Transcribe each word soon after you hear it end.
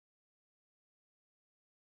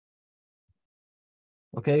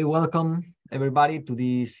Okay, welcome everybody to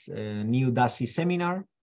this new DaSCI seminar.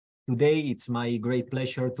 Today, it's my great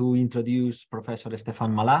pleasure to introduce Professor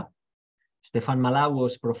Stéphane Mallat. Stéphane Mallat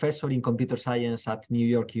was professor in computer science at New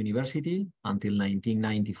York University until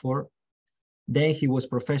 1994. Then he was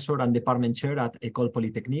professor and department chair at École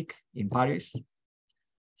Polytechnique in Paris.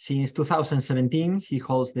 Since 2017, he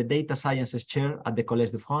holds the data sciences chair at the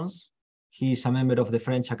Collège de France. He is a member of the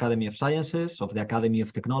French Academy of Sciences, of the Academy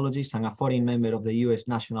of Technologies, and a foreign member of the US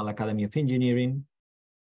National Academy of Engineering.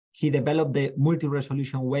 He developed the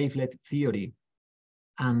multi-resolution wavelet theory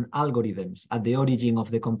and algorithms at the origin of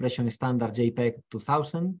the compression standard JPEG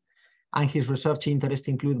 2000, and his research interests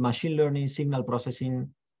include machine learning, signal processing,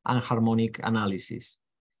 and harmonic analysis.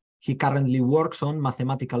 He currently works on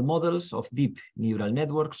mathematical models of deep neural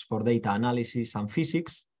networks for data analysis and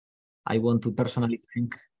physics. I want to personally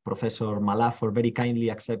thank Professor Mallat for very kindly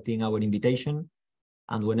accepting our invitation.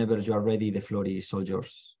 And whenever you are ready, the floor is all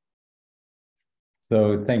yours.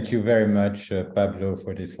 So thank you very much, Pablo,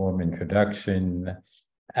 for this warm introduction.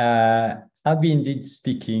 I'll be indeed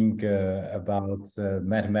speaking about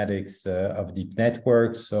mathematics of deep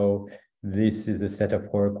networks. So this is a set of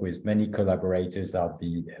work with many collaborators I'll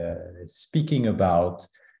be speaking about.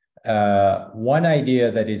 One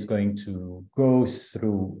idea that is going to go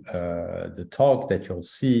through the talk that you'll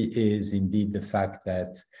see is indeed the fact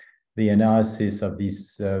that the analysis of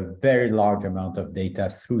this very large amount of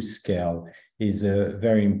data through scale is a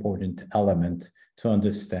very important element to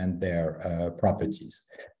understand their properties.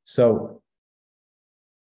 So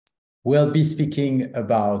we'll be speaking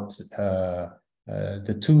about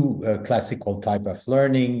the two classical type of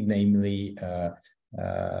learning, namely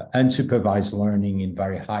unsupervised learning in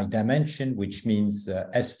very high dimension, which means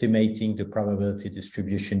estimating the probability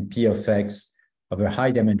distribution P of X of a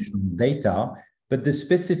high dimensional data. But the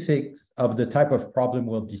specifics of the type of problem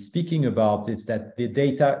we'll be speaking about is that the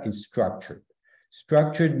data is structured.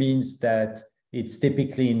 Structured means that it's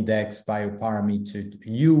typically indexed by a parameter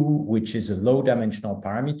U, which is a low dimensional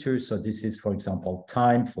parameter. So this is, for example,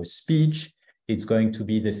 time for speech. It's going to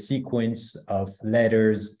be the sequence of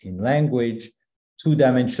letters in language,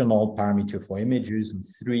 two-dimensional parameter for images, and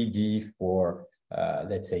 3D for,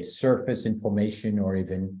 let's say, surface information, or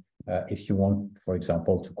even if you want, for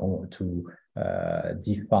example, to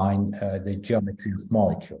define the geometry of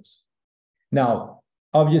molecules. Now,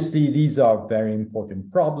 obviously, these are very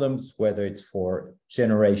important problems, whether it's for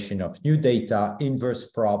generation of new data,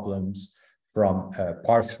 inverse problems from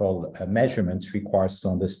partial measurements requires to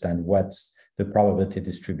understand what's the probability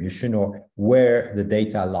distribution or where the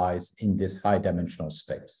data lies in this high dimensional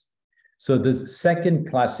space. So the second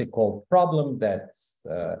classical problem that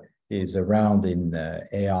is around in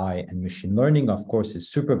AI and machine learning, of course,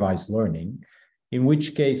 is supervised learning, in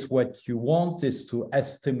which case what you want is to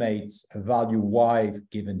estimate a value Y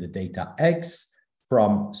given the data X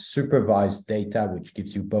from supervised data, which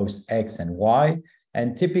gives you both X and Y.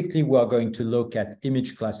 And typically, we're going to look at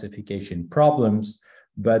image classification problems,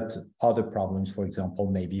 but other problems, for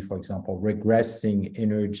example, maybe, for example, regressing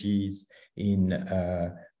energies in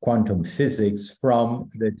quantum physics from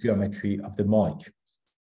the geometry of the molecules.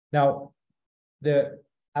 Now, the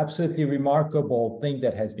absolutely remarkable thing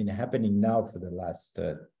that has been happening now for the last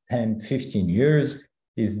 10, 15 years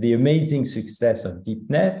is the amazing success of deep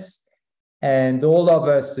nets. And all of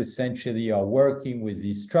us essentially are working with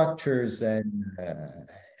these structures, and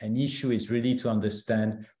an issue is really to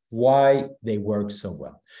understand why they work so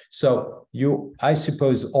well. So you, I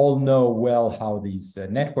suppose, all know well how this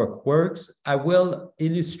network works. I will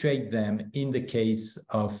illustrate them in the case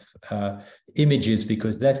of images,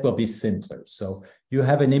 because that will be simpler. So you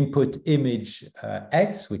have an input image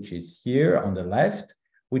X, which is here on the left,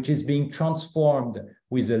 which is being transformed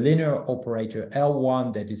with a linear operator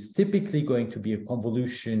L1 that is typically going to be a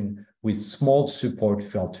convolution with small support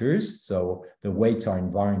filters. So the weights are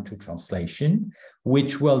invariant to translation,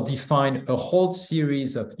 which will define a whole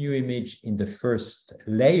series of new image in the first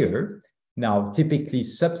layer. Now, typically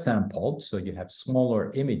subsampled, so you have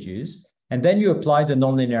smaller images, and then you apply the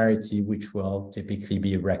nonlinearity, which will typically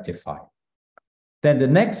be rectified. Then the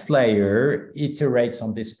next layer iterates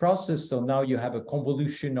on this process. So now you have a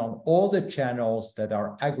convolution on all the channels that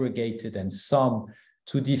are aggregated and summed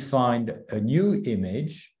to define a new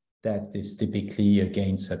image that is typically,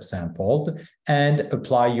 again, subsampled, and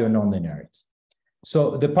apply your nonlinearity.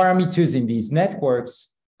 So the parameters in these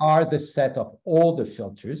networks are the set of all the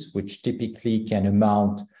filters, which typically can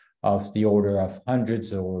amount of the order of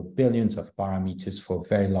hundreds or billions of parameters for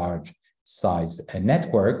very large size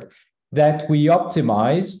network, that we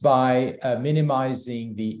optimize by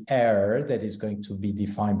minimizing the error that is going to be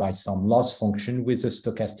defined by some loss function with a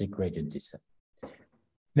stochastic gradient descent.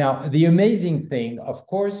 Now, the amazing thing, of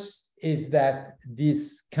course, is that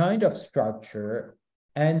this kind of structure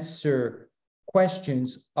answer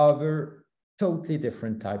questions over totally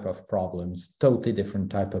different type of problems, totally different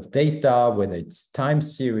type of data, whether it's time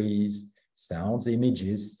series, sounds,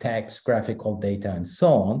 images, text, graphical data, and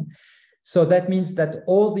so on. So that means that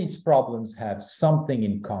all these problems have something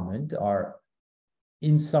in common, are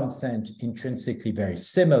in some sense intrinsically very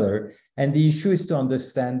similar, and the issue is to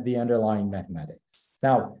understand the underlying mathematics.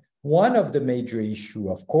 Now, one of the major issues,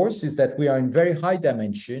 of course, is that we are in very high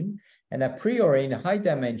dimension, and a priori in high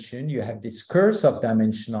dimension, you have this curse of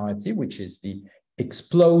dimensionality, which is the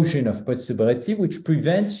explosion of possibility, which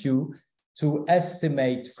prevents you to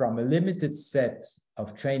estimate from a limited set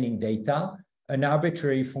of training data an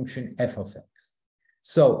arbitrary function f of x.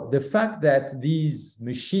 So the fact that these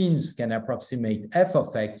machines can approximate f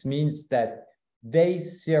of x means that they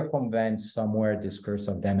circumvent somewhere this curse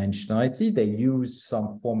of dimensionality. They use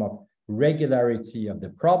some form of regularity of the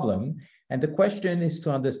problem. And the question is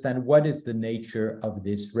to understand what is the nature of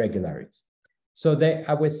this regularity. So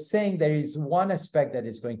I was saying there is one aspect that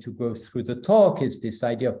is going to go through the talk is this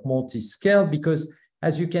idea of multiscale, because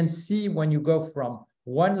as you can see, when you go from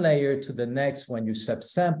one layer to the next, when you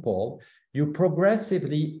subsample, you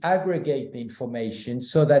progressively aggregate the information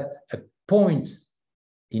so that a point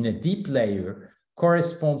in a deep layer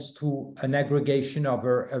corresponds to an aggregation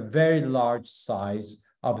over a very large size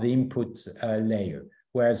of the input layer,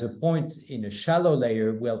 whereas a point in a shallow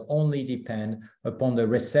layer will only depend upon the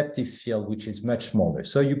receptive field, which is much smaller.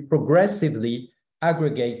 So you progressively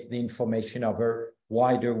aggregate the information over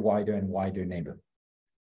wider, wider, and wider neighborhood.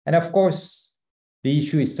 And of course, the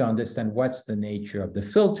issue is to understand what's the nature of the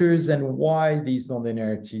filters and why these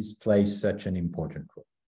nonlinearities play such an important role.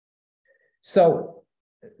 So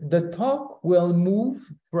the talk will move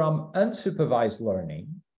from unsupervised learning,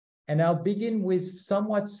 and I'll begin with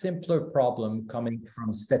somewhat simpler problem coming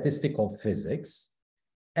from statistical physics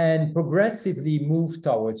and progressively move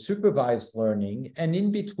towards supervised learning. And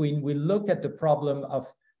in between, we look at the problem of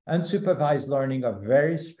unsupervised learning of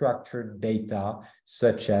very structured data,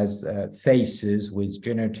 such as faces with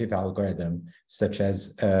generative algorithm, such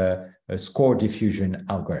as a score diffusion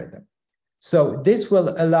algorithm. So this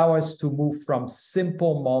will allow us to move from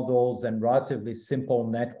simple models and relatively simple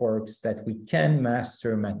networks that we can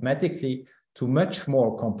master mathematically to much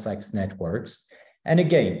more complex networks. And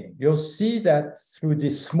again, you'll see that through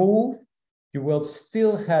this move, you will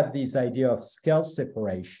still have this idea of scale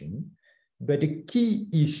separation. But the key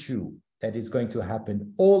issue that is going to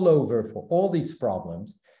happen all over for all these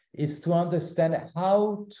problems is to understand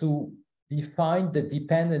how to define the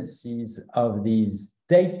dependencies of these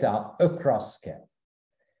data across scale.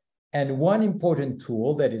 And one important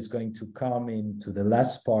tool that is going to come into the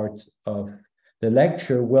last part of the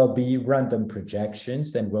lecture will be random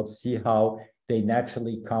projections, and we'll see how they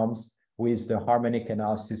naturally comes with the harmonic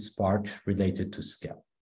analysis part related to scale.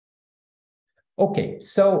 Okay,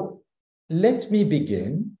 so let me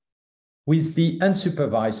begin with the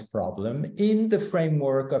unsupervised problem in the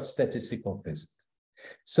framework of statistical physics.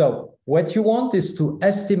 So what you want is to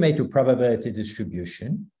estimate a probability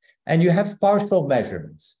distribution, and you have partial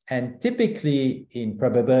measurements. And typically in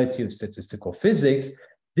probability of statistical physics,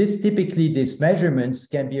 these measurements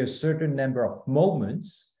can be a certain number of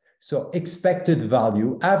moments, so expected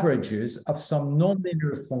value averages of some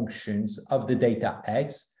nonlinear functions of the data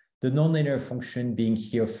x, the nonlinear function being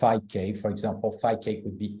here phi k. For example, phi k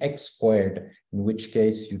could be x squared, in which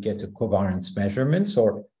case you get a covariance measurements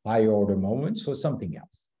or higher order moments or something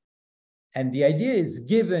else. And the idea is,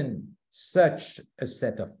 given such a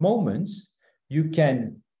set of moments, you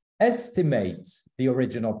can estimate the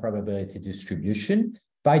original probability distribution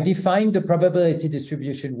by defining the probability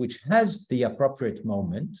distribution which has the appropriate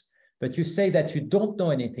moment, but you say that you don't know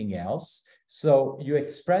anything else. So you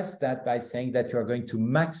express that by saying that you're going to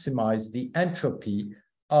maximize the entropy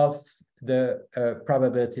of the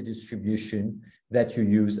probability distribution that you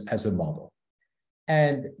use as a model.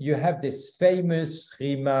 And you have this famous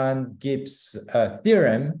Riemann-Gibbs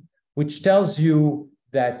theorem, which tells you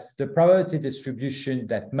that the probability distribution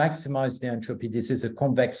that maximizes the entropy, this is a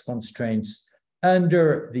convex constraint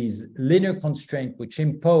under these linear constraints which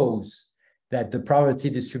impose that the probability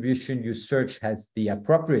distribution you search has the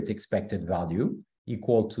appropriate expected value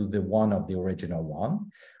equal to the one of the original one.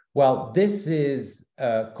 Well, this is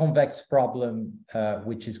a convex problem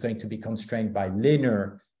which is going to be constrained by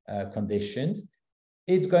linear conditions.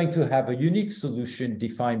 It's going to have a unique solution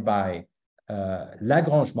defined by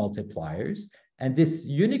Lagrange multipliers. And this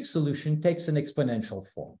unique solution takes an exponential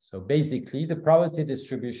form. So basically, the probability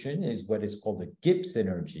distribution is what is called a Gibbs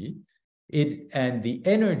energy. And the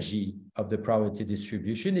energy of the probability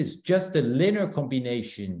distribution is just a linear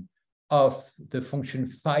combination of the function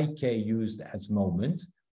phi k used as moment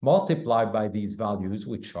multiplied by these values,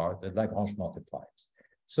 which are the Lagrange multipliers.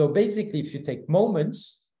 So basically, if you take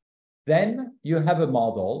moments, then you have a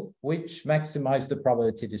model which maximizes the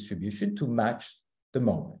probability distribution to match the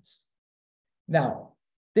moments. Now,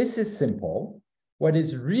 this is simple. What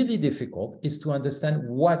is really difficult is to understand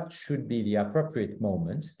what should be the appropriate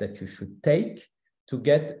moments that you should take to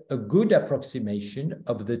get a good approximation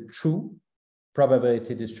of the true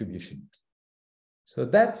probability distribution. So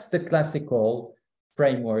that's the classical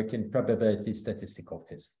framework in probability statistical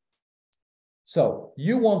physics. So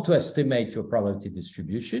you want to estimate your probability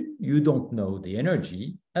distribution. You don't know the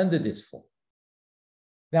energy under this form.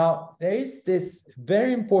 Now, there is this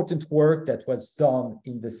very important work that was done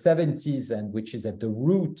in the 70s and which is at the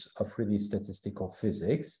root of really statistical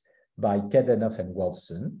physics by Kadanoff and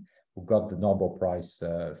Wilson, who got the Nobel Prize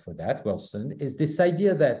for that. Wilson is this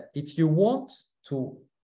idea that if you want to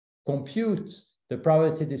compute the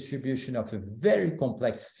probability distribution of a very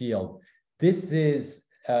complex field, this is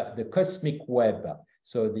the cosmic web.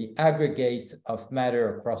 So the aggregate of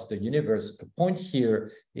matter across the universe, the point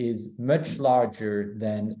here is much larger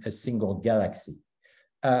than a single galaxy.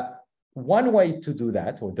 One way to do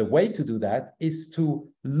that, or the way to do that, is to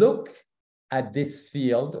look at this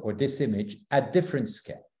field or this image at different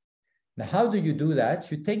scale. Now, how do you do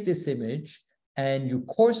that? You take this image and you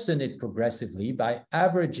coarsen it progressively by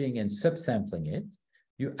averaging and subsampling it.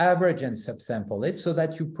 You average and subsample it so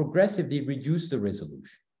that you progressively reduce the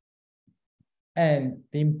resolution. And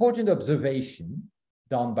the important observation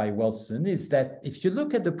done by Wilson is that if you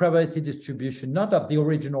look at the probability distribution, not of the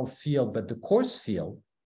original field, but the coarse field,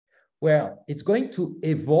 well, it's going to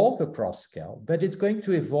evolve across scale, but it's going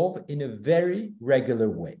to evolve in a very regular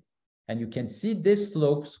way. And you can see this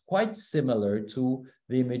looks quite similar to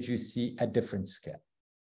the image you see at different scale.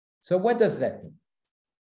 So what does that mean?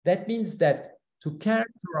 That means that to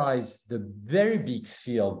characterize the very big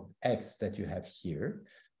field X that you have here,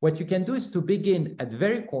 what you can do is to begin at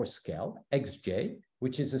very coarse scale, xj,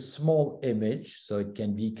 which is a small image, so it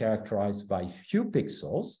can be characterized by few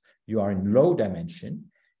pixels. You are in low dimension.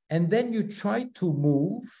 And then you try to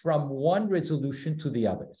move from one resolution to the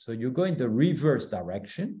other. So you go in the reverse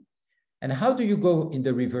direction. And how do you go in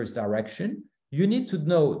the reverse direction? You need to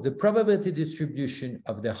know the probability distribution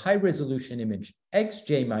of the high resolution image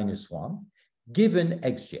xj minus 1 given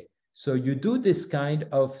xj. So you do this kind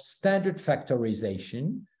of standard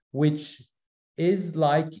factorization, which is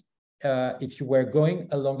like if you were going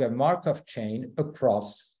along a Markov chain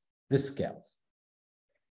across the scales.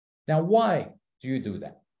 Now, why do you do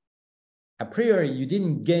that? A priori, you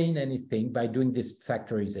didn't gain anything by doing this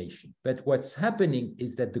factorization. But what's happening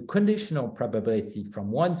is that the conditional probability from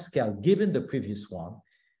one scale given the previous one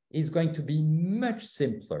is going to be much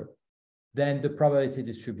simpler than the probability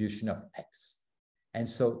distribution of X. And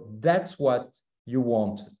so that's what you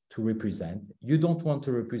want to represent. You don't want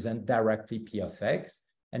to represent directly P of X.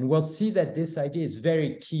 And we'll see that this idea is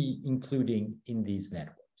very key, including in these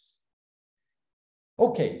networks.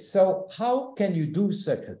 Okay, so how can you do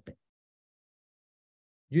such a thing?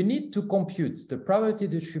 You need to compute the probability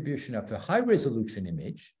distribution of a high resolution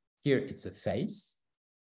image. Here it's a face,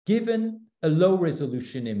 given a low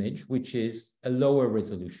resolution image, which is a lower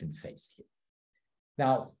resolution face here.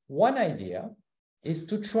 Now, one idea is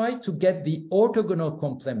to try to get the orthogonal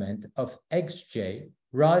complement of xj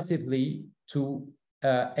relatively to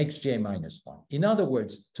xj minus 1. In other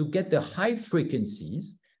words, to get the high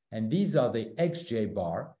frequencies, and these are the xj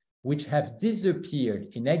bar, which have disappeared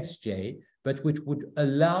in xj, but which would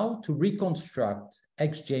allow to reconstruct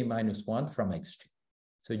xj minus 1 from xj.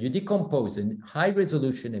 So you decompose a high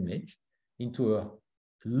resolution image into a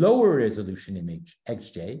lower resolution image,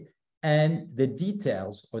 xj, and the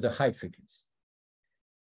details or the high frequency.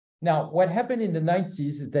 Now, what happened in the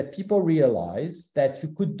 90s is that people realized that you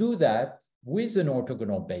could do that with an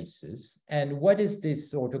orthogonal basis. And what is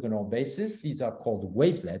this orthogonal basis? These are called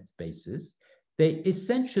wavelet bases. They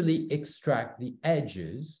essentially extract the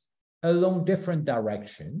edges along different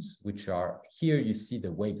directions, which are, here you see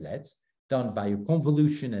the wavelets, done by a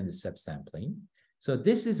convolution and a subsampling. So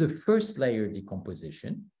this is a first layer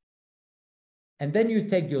decomposition. And then you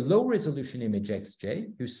take your low resolution image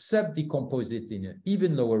xj, you sub-decompose it in an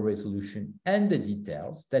even lower resolution and the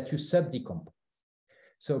details that you sub-decompose.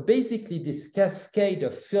 So basically this cascade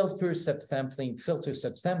of filter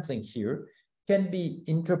subsampling here can be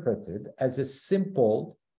interpreted as a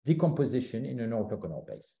simple decomposition in an orthogonal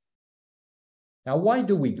base. Now, why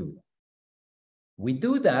do we do that? We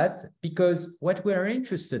do that because what we are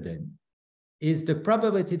interested in is the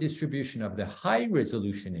probability distribution of the high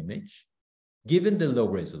resolution image given the low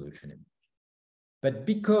resolution image. But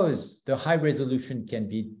because the high resolution can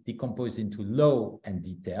be decomposed into low and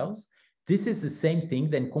details, this is the same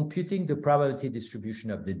thing than computing the probability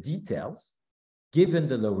distribution of the details given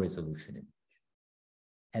the low resolution image.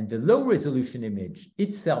 And the low resolution image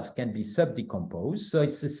itself can be subdecomposed. So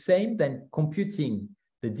it's the same than computing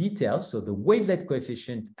the details, so the wavelet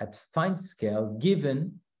coefficient at fine scale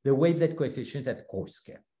given the wavelet coefficient at coarse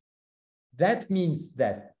scale. That means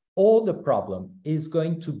that all the problem is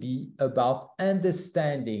going to be about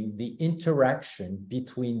understanding the interaction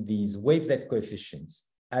between these wavelet coefficients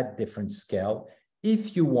at different scale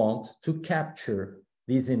if you want to capture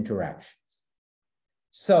these interactions.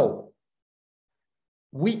 So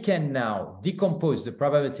we can now decompose the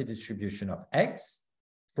probability distribution of X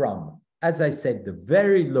from, as I said, the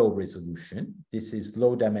very low resolution. This is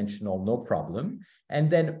low dimensional, no problem. And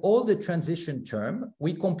then all the transition term,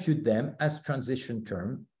 we compute them as transition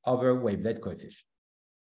term over wavelet coefficient.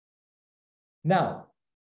 Now,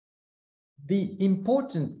 the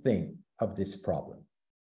important thing of this problem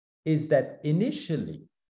is that initially,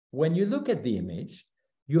 when you look at the image,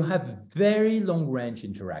 you have very long range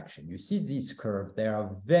interaction. You see these curves, they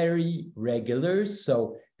are very regular,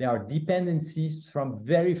 so there are dependencies from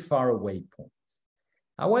very far away points.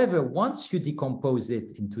 However, once you decompose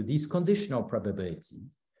it into these conditional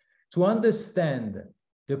probabilities, to understand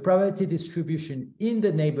the probability distribution in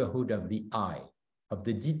the neighborhood of the eye, of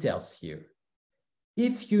the details here,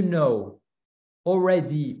 if you know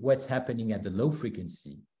already what's happening at the low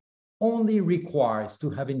frequency, only requires to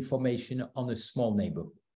have information on a small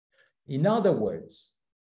neighborhood. In other words,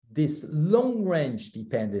 this long-range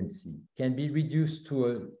dependency can be reduced to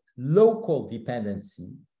a local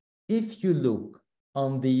dependency if you look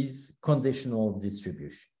on these conditional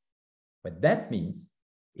distributions. What that means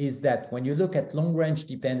is that when you look at long-range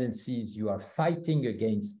dependencies, you are fighting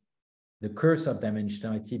against the curse of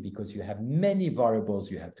dimensionality because you have many variables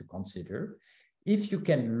you have to consider. If you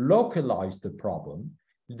can localize the problem,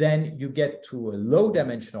 then you get to a low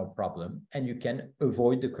dimensional problem and you can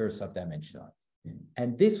avoid the curse of dimensionality.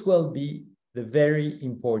 And this will be the very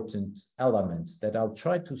important elements that I'll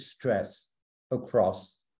try to stress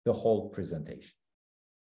across the whole presentation.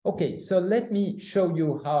 Okay, so let me show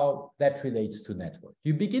you how that relates to network.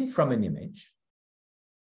 You begin from an image,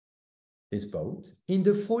 this boat. In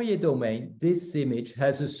the Fourier domain, this image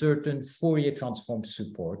has a certain Fourier transform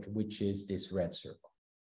support, which is this red circle.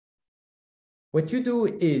 What you do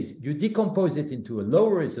is you decompose it into a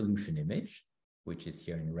lower resolution image, which is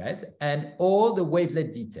here in red, and all the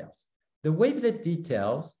wavelet details. The wavelet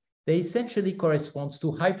details, they essentially correspond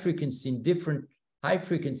to high frequency in different high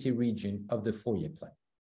frequency region of the Fourier plane.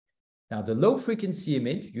 Now, the low frequency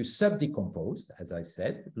image, you subdecompose, as I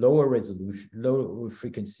said, lower resolution, lower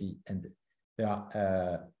frequency, and there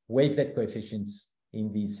are wavelet coefficients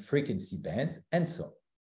in these frequency bands, and so on.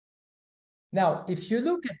 Now, if you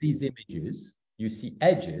look at these images, you see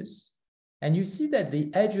edges, and you see that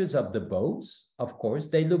the edges of the boats, of course,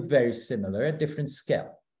 they look very similar at different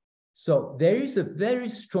scale. So there is a very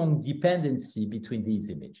strong dependency between these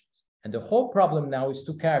images. And the whole problem now is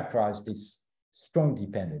to characterize this strong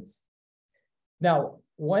dependency. Now,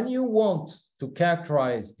 when you want to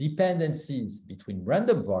characterize dependencies between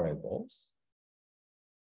random variables,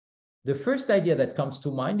 the first idea that comes to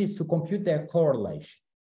mind is to compute their correlation.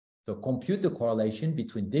 So compute the correlation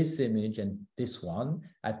between this image and this one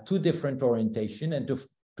at two different orientation and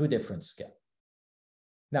two different scale.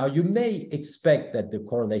 Now, you may expect that the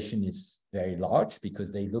correlation is very large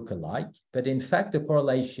because they look alike, but in fact, the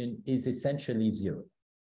correlation is essentially zero.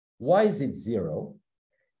 Why is it zero?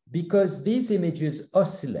 Because these images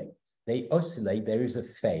oscillate. They oscillate, there is a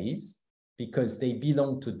phase because they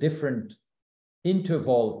belong to different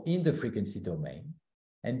interval in the frequency domain.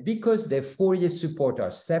 And because their Fourier support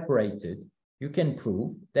are separated, you can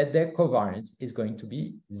prove that their covariance is going to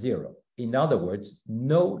be zero. In other words,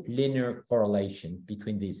 no linear correlation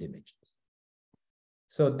between these images.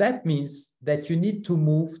 So that means that you need to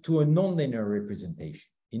move to a nonlinear representation.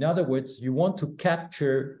 In other words, you want to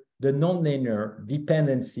capture the nonlinear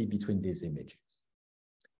dependency between these images.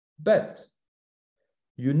 But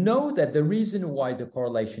you know that the reason why the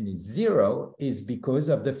correlation is zero is because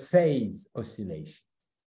of the phase oscillation.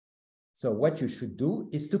 So what you should do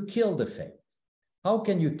is to kill the phase. How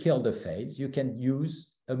can you kill the phase? You can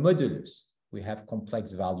use a modulus. We have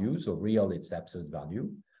complex values, or real, its absolute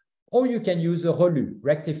value. Or you can use a relu,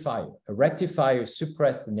 rectifier. A rectifier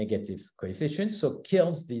suppresses the negative coefficient, so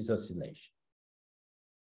kills these oscillations.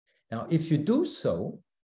 Now, if you do so,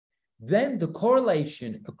 then the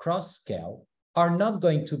correlation across scale are not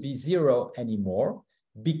going to be zero anymore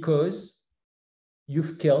because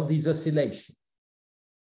you've killed these oscillations.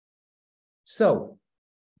 So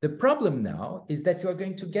the problem now is that you're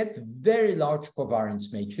going to get very large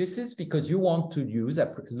covariance matrices because you want to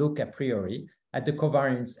look a priori at the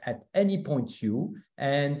covariance at any point u,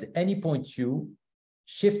 and any point u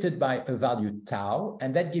shifted by a value tau,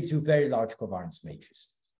 and that gives you very large covariance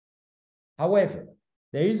matrices. However,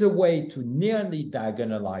 there is a way to nearly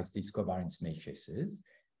diagonalize these covariance matrices,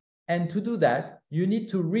 and to do that, you need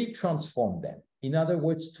to retransform them. In other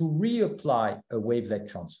words, to reapply a wavelet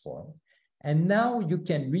transform. And now you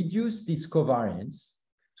can reduce this covariance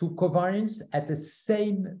to covariance at the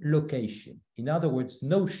same location. In other words,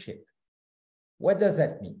 no shift. What does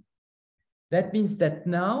that mean? That means that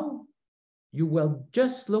now you will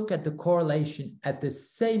just look at the correlation at the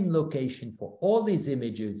same location for all these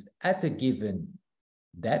images at a given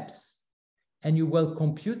depth, and you will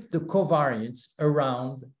compute the covariance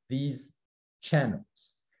around these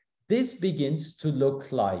channels. This begins to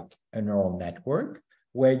look like a neural network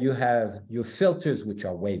where you have your filters, which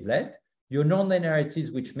are wavelet, your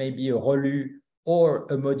nonlinearities, which may be a ReLU or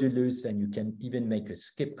a modulus, and you can even make a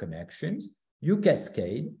skip connections. You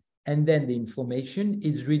cascade, and then the information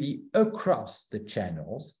is really across the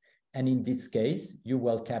channels. And in this case, you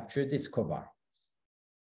will capture this covariance.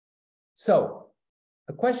 So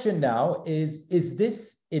the question now is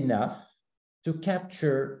this enough to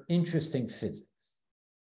capture interesting physics?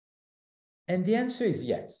 And the answer is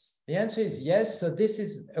yes. The answer is yes. So this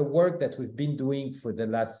is a work that we've been doing for the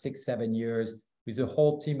last 6-7 years with a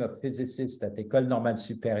whole team of physicists at École Normale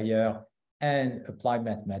Supérieure and applied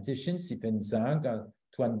mathematicians, Yipeng Zhang,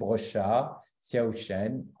 Toine Brochard, Xiao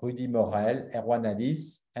Shen, Rudy Morel, Erwan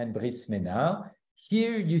Alice, and Brice Ménard.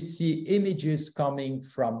 Here you see images coming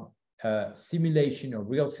from simulation of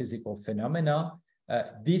real physical phenomena.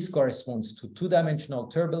 This corresponds to two-dimensional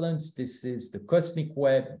turbulence. This is the cosmic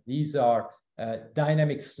web. These are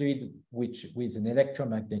dynamic fluid with an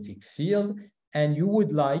electromagnetic field, and you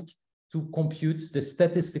would like to compute the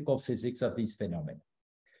statistical physics of these phenomena.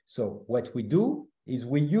 So what we do is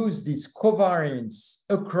we use this covariance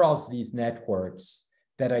across these networks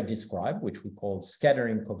that I described, which we call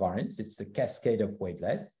scattering covariance. It's a cascade of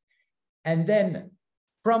wavelets. And then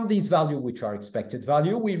from these values, which are expected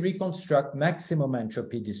value, we reconstruct maximum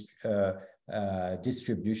entropy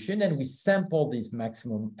distribution, and we sample this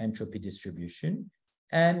maximum entropy distribution.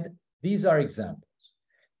 And these are examples.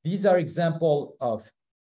 These are examples of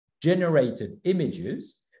generated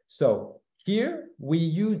images. So here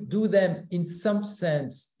we do them in some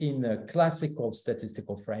sense in a classical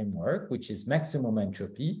statistical framework, which is maximum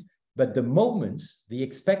entropy, but the moments, the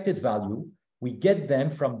expected value, we get them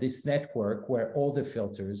from this network where all the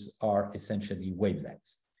filters are essentially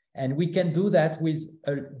wavelets. And we can do that with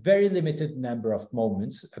a very limited number of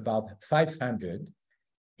moments, about 500.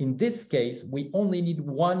 In this case, we only need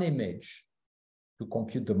one image to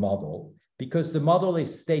compute the model because the model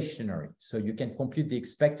is stationary. So you can compute the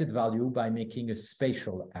expected value by making a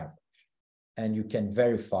spatial average. And you can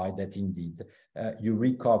verify that indeed you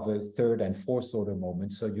recover third and fourth order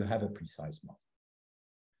moments, so you have a precise model.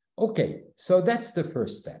 Okay, so that's the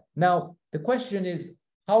first step. Now, the question is,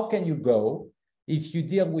 how can you go if you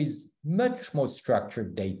deal with much more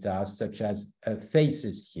structured data, such as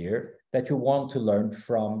faces here, that you want to learn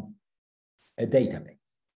from a database?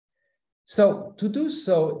 So to do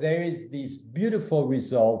so, there is these beautiful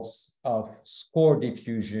results of score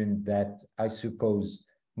diffusion that I suppose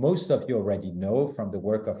most of you already know from the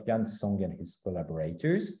work of Yan Song and his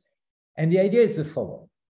collaborators. And the idea is the following.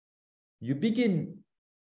 You begin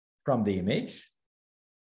from the image,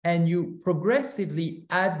 and you progressively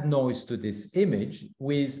add noise to this image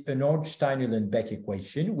with an Ornstein-Uhlenbeck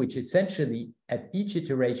equation, which essentially at each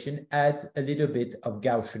iteration adds a little bit of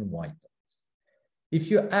Gaussian white noise.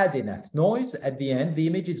 If you add enough noise, at the end, the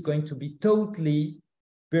image is going to be totally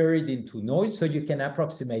buried into noise, so you can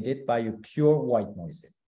approximate it by a pure white noise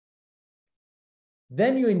image.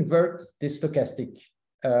 Then you invert the stochastic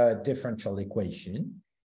differential equation,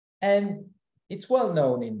 and it's well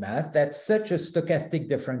known in math that such a stochastic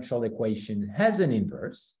differential equation has an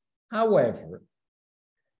inverse. However,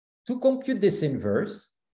 to compute this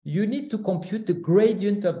inverse, you need to compute the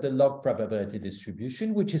gradient of the log probability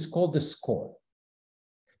distribution, which is called the score.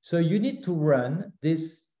 So you need to run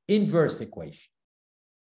this inverse equation.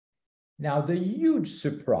 Now, the huge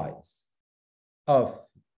surprise of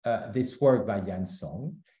this work by Yan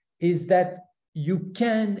Song is that you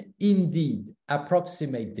can indeed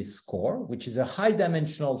approximate this score, which is a high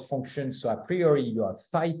dimensional function. So a priori, you are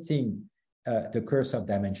fighting the curse of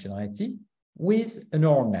dimensionality with a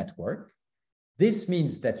neural network. This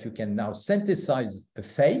means that you can now synthesize a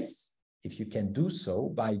face, if you can do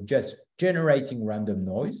so, by just generating random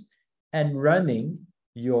noise and running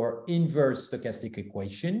your inverse stochastic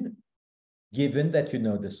equation, given that you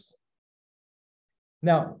know the score.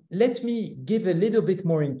 Now, let me give a little bit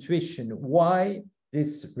more intuition why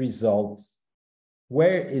this result,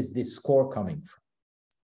 where is this score coming from?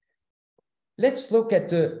 Let's look at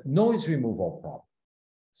the noise removal problem.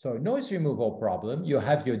 So noise removal problem, you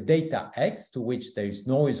have your data X to which there is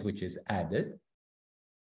noise which is added,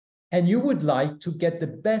 and you would like to get the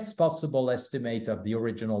best possible estimate of the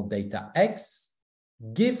original data X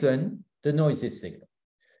given the noisy signal.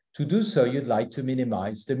 To do so, you'd like to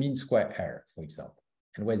minimize the mean square error, for example.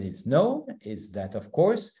 And what is known is that, of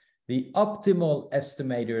course, the optimal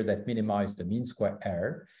estimator that minimizes the mean square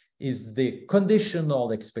error is the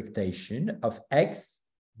conditional expectation of X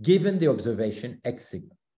given the observation X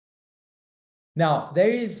signal. Now, there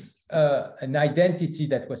is an identity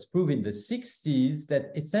that was proved in the 60s that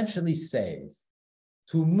essentially says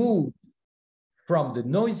to move from the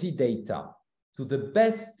noisy data to the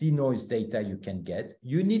best denoised data you can get,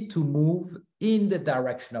 you need to move in the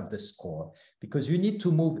direction of the score, because you need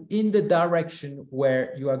to move in the direction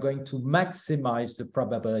where you are going to maximize the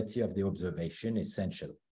probability of the observation,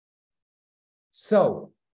 essentially.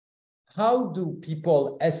 So how do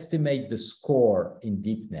people estimate the score in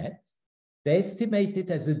DeepNet? They estimate it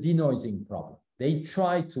as a denoising problem. They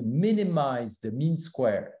try to minimize the mean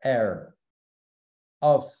square error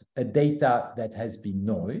of a data that has been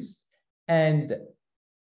noised, and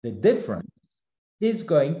the difference is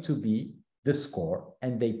going to be the score,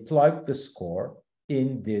 and they plug the score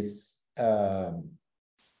in this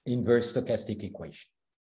inverse stochastic equation.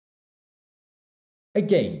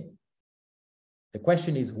 Again, the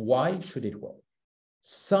question is, why should it work?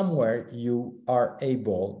 Somewhere you are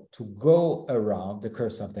able to go around the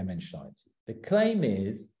curse of dimensionality. The claim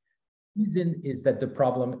is, reason is that the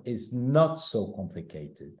problem is not so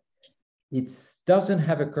complicated. It doesn't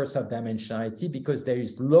have a curse of dimensionality because there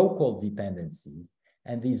is local dependencies,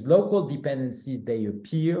 and these local dependencies, they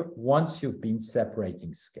appear once you've been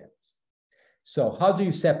separating scales. So how do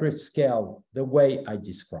you separate scale? The way I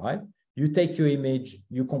described. You take your image,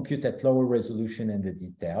 you compute at lower resolution and the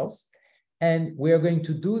details, and we are going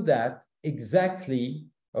to do that exactly,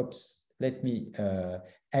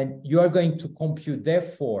 and you are going to compute,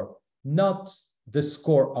 therefore, not the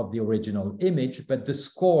score of the original image, but the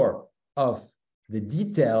score of the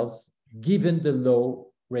details given the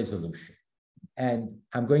low resolution. And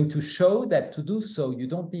I'm going to show that to do so, you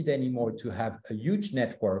don't need anymore to have a huge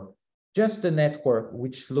network, just a network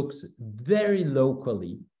which looks very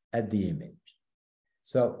locally at the image.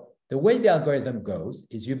 So the way the algorithm goes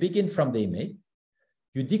is you begin from the image,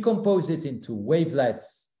 you decompose it into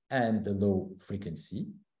wavelets and the low frequency,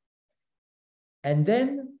 and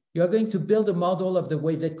then you're going to build a model of the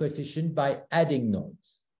wavelet coefficient by adding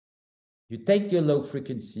nodes. You take your low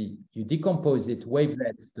frequency, you decompose it,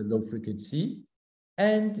 wavelet, the low frequency,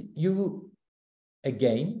 and you,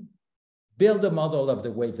 again, build a model of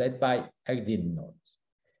the wavelet by adding nodes.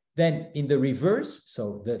 Then in the reverse,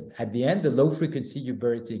 so at the end, the low frequency, you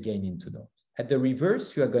bury it again into nodes. At the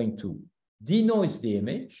reverse, you are going to denoise the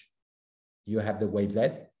image. You have the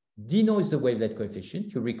wavelet, denoise the wavelet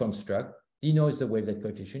coefficient, you reconstruct, denoise the wavelet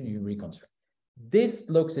coefficient, you reconstruct. This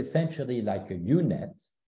looks essentially like a U-net.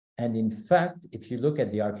 And in fact, if you look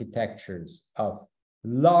at the architectures of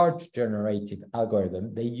large generative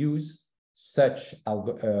algorithms, they use such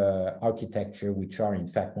architecture, which are in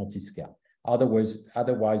fact multiscale.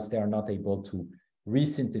 Otherwise, they are not able to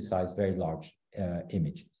resynthesize very large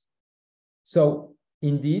images. So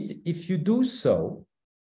indeed, if you do so,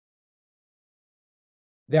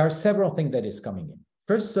 there are several things that is coming in.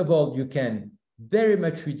 First of all, you can very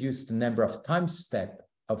much reduce the number of time steps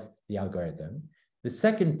of the algorithm. The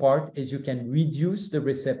second part is you can reduce the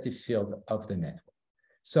receptive field of the network.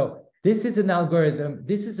 So this is an algorithm,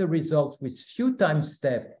 this is a result with few time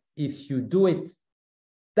steps if you do it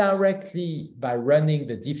directly by running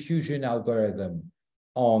the diffusion algorithm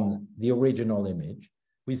on the original image.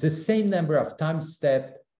 With the same number of time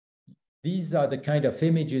steps, these are the kind of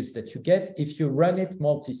images that you get if you run it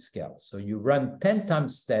multi-scale. So you run 10 time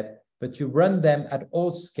steps, but you run them at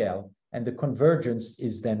all scale, and the convergence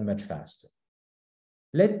is then much faster.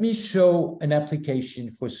 Let me show an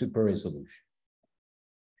application for super resolution.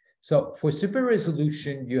 So for super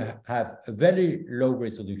resolution, you have a very low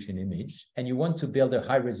resolution image, and you want to build a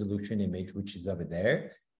high resolution image, which is over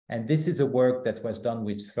there. And this is a work that was done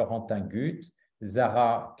with Florentin Gut,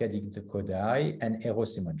 Zara Kadik-Kodai, and Eero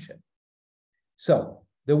Simonsen. So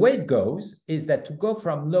the way it goes is that to go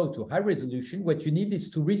from low to high resolution, what you need is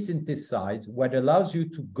to resynthesize what allows you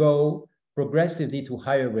to go progressively to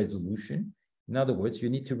higher resolution. In other words, you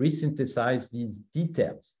need to resynthesize these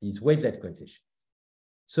details, these wavelet coefficients.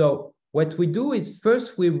 So what we do is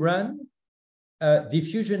first we run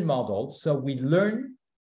diffusion models. So we learn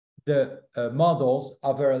the models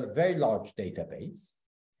of a very large database,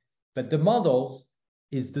 but the models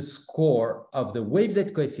is the score of the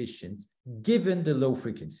wavelet coefficients given the low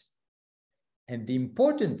frequency. And the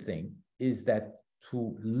important thing is that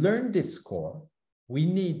to learn this score, we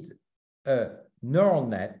need a neural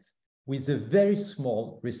net with a very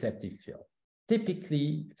small receptive field,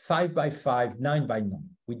 typically 5 by 5, 9 by 9.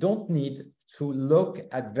 We don't need to look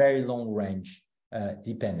at very long range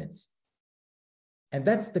dependencies. And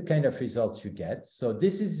that's the kind of results you get. So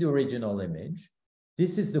this is the original image.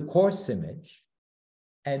 This is the coarse image.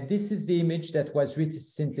 And this is the image that was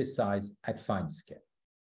synthesized at fine scale.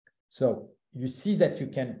 So you see that you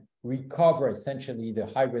can recover essentially the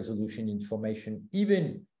high resolution information,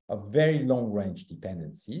 even of very long range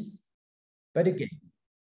dependencies. But again,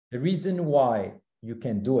 the reason why you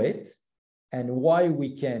can do it and why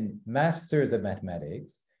we can master the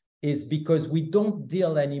mathematics is because we don't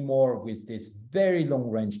deal anymore with these very long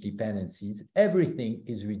range dependencies. Everything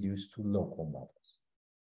is reduced to local models.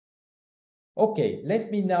 Okay,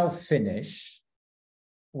 let me now finish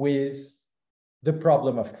with the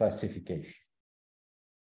problem of classification.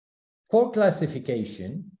 For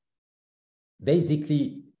classification,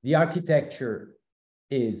 basically, the architecture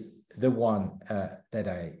is the one that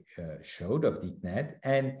I showed of DeepNet.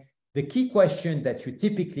 And the key question that you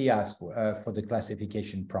typically ask for the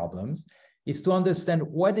classification problems is to understand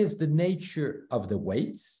what is the nature of the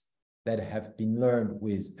weights that have been learned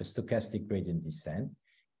with a stochastic gradient descent,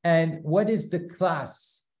 and what is the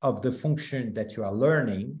class of the function that you are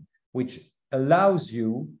learning, which allows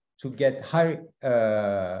you to get high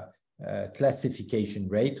classification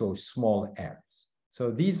rate or small errors. So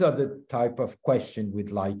these are the type of question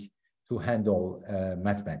we'd like to handle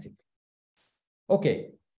mathematically.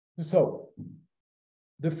 Okay, so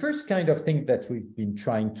the first kind of thing that we've been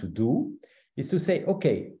trying to do is to say,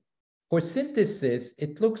 okay, for synthesis,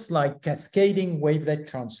 it looks like cascading wavelet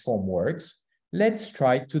transform works. Let's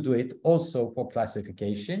try to do it also for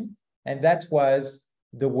classification. And that was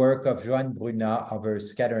the work of Johann Brunner over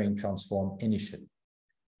scattering transform initially.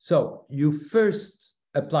 So you first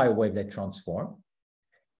apply a wavelet transform,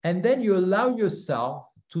 and then you allow yourself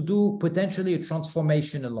to do potentially a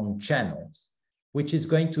transformation along channels, which is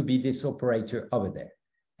going to be this operator over there.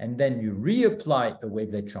 And then you reapply a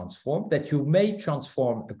wavelet transform that you may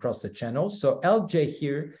transform across the channels. So LJ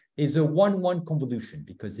here is a 1-1 convolution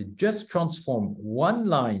because it just transformed one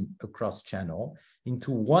line across channel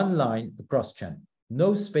into one line across channel,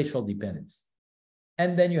 no spatial dependence.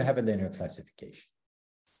 And then you have a linear classification.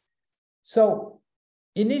 So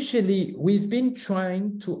initially, we've been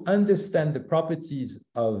trying to understand the properties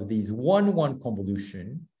of these 1-1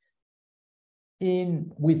 convolution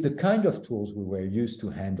with the kind of tools we were used to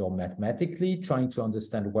handle mathematically, trying to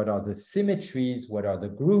understand what are the symmetries, what are the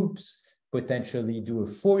groups, potentially do a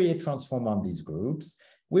Fourier transform on these groups.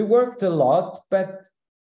 We worked a lot, but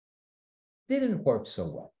didn't work so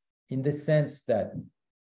well in the sense that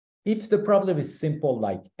if the problem is simple,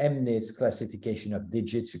 like MNIST classification of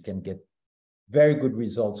digits, you can get very good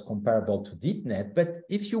results comparable to DeepNet. But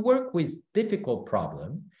if you work with difficult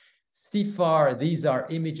problem, CFAR, these are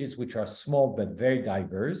images which are small but very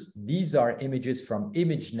diverse. These are images from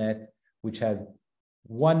ImageNet, which has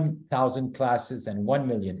 1,000 classes and 1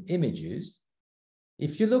 million images.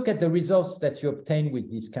 If you look at the results that you obtain with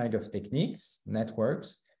these kind of techniques,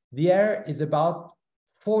 networks, the error is about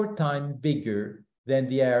 4 times bigger than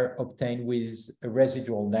the error obtained with a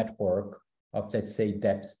residual network of, let's say,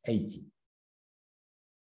 depth 80.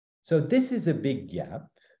 So this is a big gap.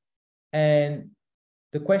 And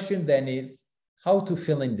the question then is how to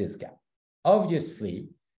fill in this gap. Obviously,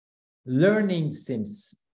 learning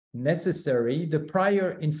seems necessary. The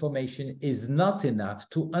prior information is not enough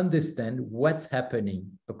to understand what's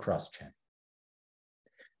happening across channel.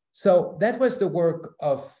 So that was the work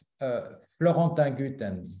of Florentin Gut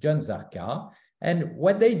and John Zarka. And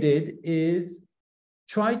what they did is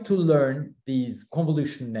try to learn these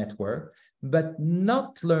convolution network, but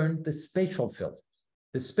not learn the spatial filters.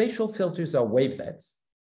 The spatial filters are wavelets.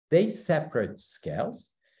 They separate scales.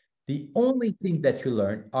 The only thing that you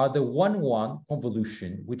learn are the 1-1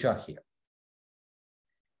 convolution, which are here.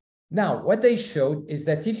 Now, what they showed is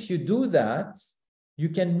that if you do that, you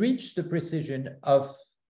can reach the precision of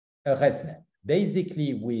a ResNet.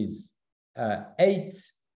 Basically, with 8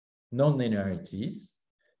 nonlinearities,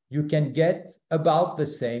 you can get about the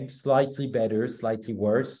same, slightly better, slightly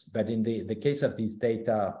worse. But in the case of this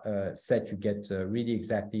data set, you get really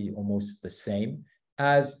exactly almost the same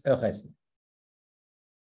as a ResNet.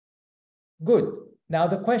 Good. Now,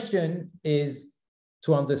 the question is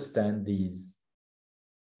to understand these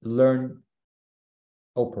learn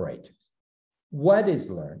operators. What is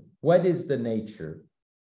learn? What is the nature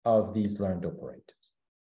of these learned operators?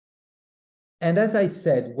 And as I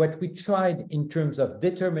said, what we tried in terms of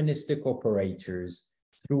deterministic operators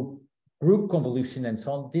through group convolution and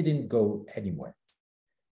so on didn't go anywhere.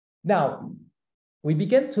 Now, we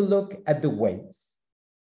began to look at the weights,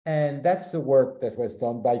 and that's the work that was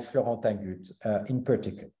done by Florentin Gut in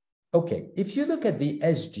particular. Okay, if you look at the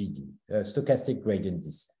SGD, stochastic gradient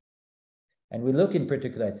descent, and we look in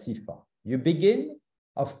particular at CFAR, you begin,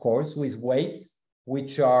 of course, with weights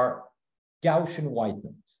which are Gaussian white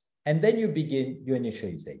noise. And then you begin your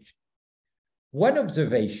initialization. One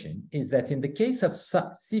observation is that in the case of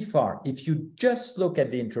CFAR, if you just look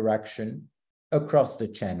at the interaction across the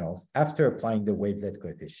channels after applying the wavelet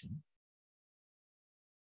coefficient,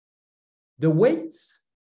 the weights,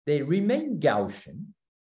 they remain Gaussian,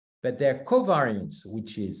 but their covariance,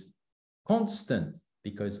 which is constant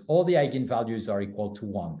because all the eigenvalues are equal to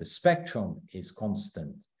 1, the spectrum is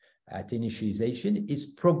constant at initialization,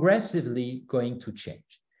 is progressively going to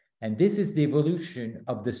change. And this is the evolution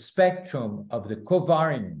of the spectrum of the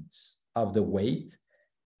covariance of the weight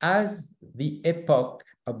as the epoch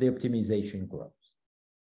of the optimization grows.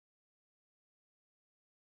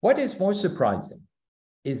 What is more surprising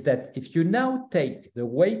is that if you now take the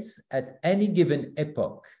weights at any given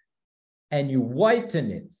epoch and you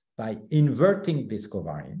whiten it by inverting this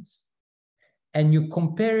covariance, and you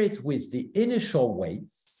compare it with the initial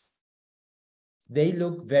weights, they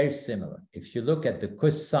look very similar. If you look at the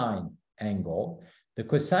cosine angle, the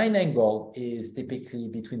cosine angle is typically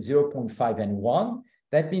between 0.5 and 1.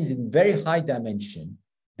 That means in very high dimension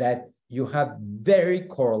that you have very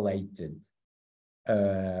correlated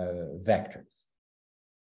vectors.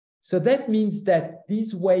 So that means that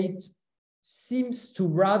these weights seems to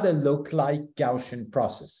rather look like Gaussian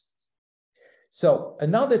processes. So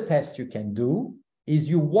another test you can do is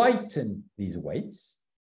you whiten these weights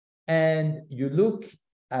and you look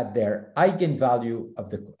at their eigenvalue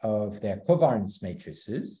of their covariance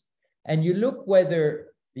matrices, and you look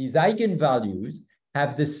whether these eigenvalues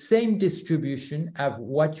have the same distribution of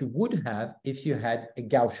what you would have if you had a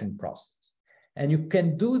Gaussian process. And you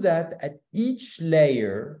can do that at each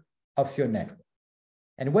layer of your network.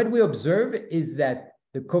 And what we observe is that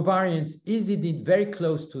the covariance is indeed very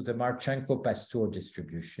close to the Marchenko-Pastur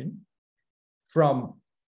distribution from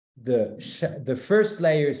the first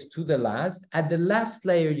layers to the last. At the last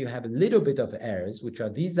layer, you have a little bit of errors, which are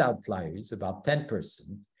these outliers, about 10%,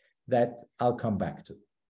 that I'll come back to.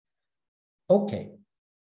 Okay.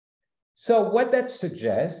 So what that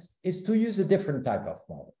suggests is to use a different type of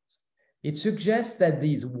models. It suggests that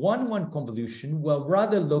these 1-1 convolution will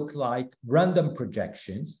rather look like random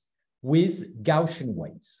projections with Gaussian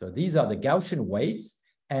weights. So these are the Gaussian weights,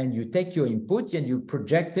 and you take your input and you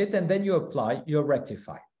project it, and then you apply your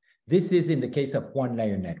rectifier. This is in the case of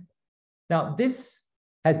one-layer network. Now, this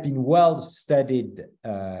has been well studied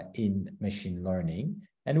in machine learning.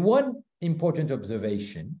 And one important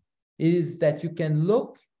observation is that you can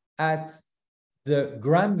look at the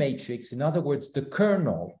Gram matrix, in other words, the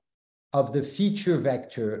kernel of the feature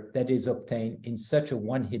vector that is obtained in such a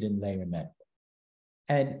one hidden layer network.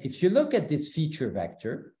 And if you look at this feature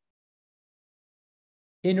vector,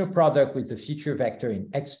 inner product with the feature vector in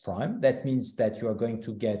X prime, that means that you are going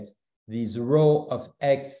to get this row of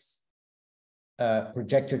X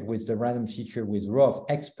projected with the random feature with row of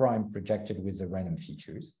X prime projected with the random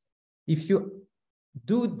features. If you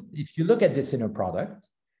look at this inner product,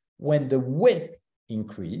 when the width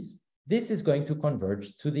increases, this is going to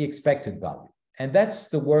converge to the expected value. And that's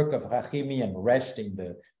the work of Rahimi and Recht in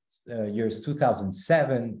the years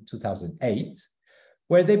 2007, 2008,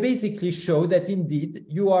 where they basically show that indeed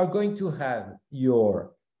you are going to have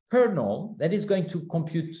your kernel that is going to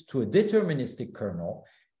compute to a deterministic kernel.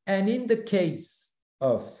 And in the case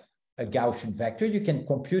of a Gaussian vector, you can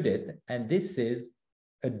compute it. And this is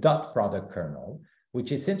a dot product kernel,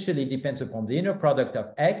 which essentially depends upon the inner product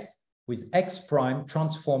of X with X prime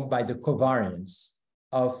transformed by the covariance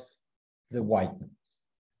of the white noise.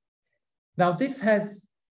 Now, this has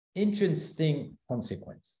interesting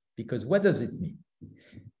consequence, because what does it mean?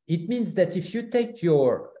 It means that if you take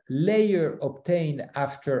your layer obtained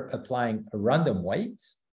after applying a random weight,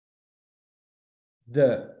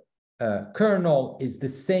 the kernel is the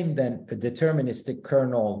same than a deterministic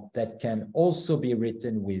kernel that can also be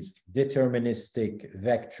written with deterministic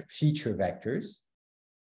feature vectors.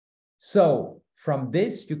 So from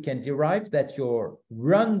this, you can derive that your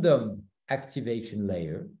random activation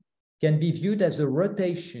layer can be viewed as a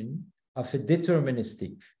rotation of a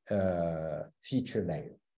deterministic feature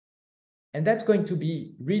layer. And that's going to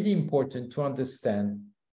be really important to understand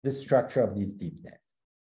the structure of this deep net.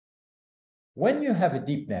 When you have a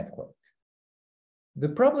deep network, the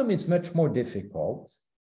problem is much more difficult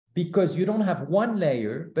because you don't have one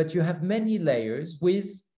layer, but you have many layers with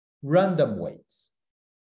random weights.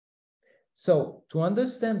 So to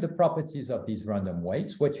understand the properties of these random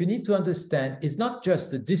weights, what you need to understand is not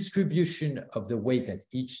just the distribution of the weight at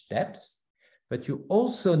each depth, but you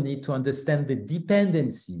also need to understand the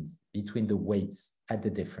dependencies between the weights at the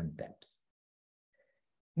different depths.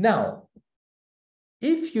 Now,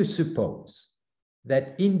 if you suppose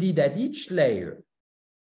that indeed at each layer,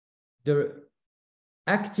 the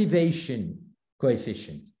activation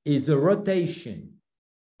coefficient is a rotation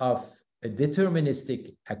of a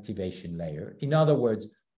deterministic activation layer. In other words,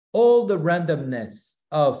 all the randomness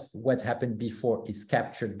of what happened before is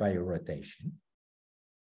captured by a rotation.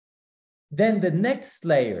 Then the next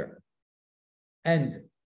layer, and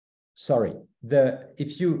sorry,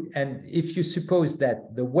 if you suppose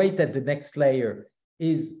that the weight at the next layer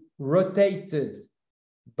is rotated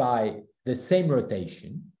by the same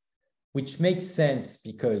rotation, which makes sense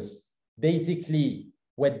because basically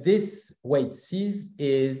what this weight sees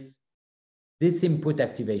is this input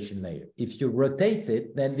activation layer. If you rotate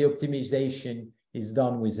it, then the optimization is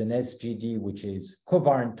done with an SGD, which is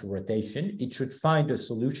covariant to rotation. It should find a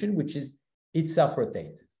solution which is itself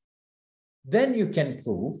rotated. Then you can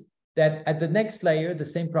prove that at the next layer, the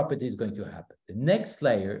same property is going to happen. The next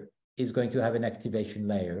layer is going to have an activation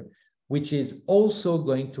layer, which is also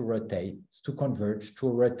going to rotate, to converge to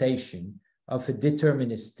a rotation of a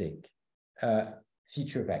deterministic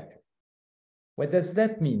feature vector. What does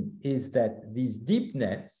that mean is that these deep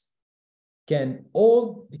nets can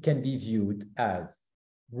be viewed as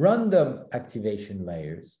random activation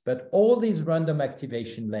layers, but all these random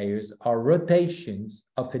activation layers are rotations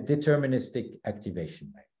of a deterministic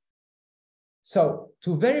activation layer. So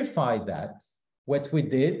to verify that, what we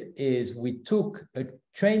did is we took a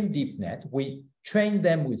trained deep net, we trained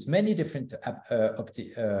them with many different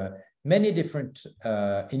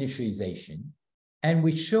initialization, and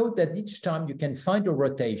we showed that each time you can find a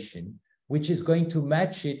rotation which is going to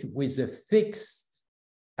match it with a fixed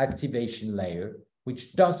activation layer,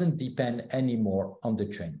 which doesn't depend anymore on the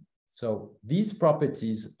training. So these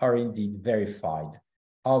properties are indeed verified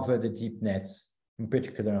over the deep nets, in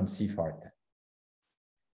particular on CFAR10.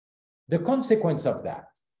 The consequence of that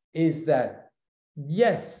is that,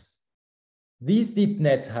 yes, these deep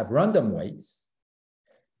nets have random weights,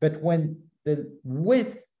 but when the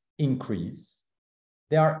width increase,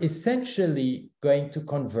 they are essentially going to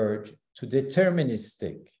converge to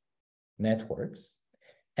deterministic networks.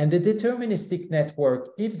 And the deterministic network,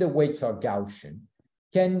 if the weights are Gaussian,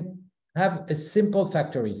 can have a simple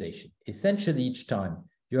factorization. Essentially, each time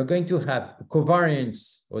you're going to have a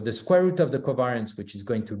covariance or the square root of the covariance, which is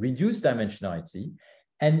going to reduce dimensionality,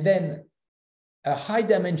 and then a high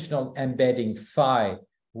dimensional embedding phi,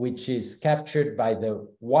 which is captured by the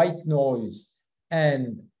white noise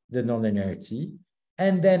and the nonlinearity,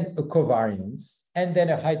 and then a covariance, and then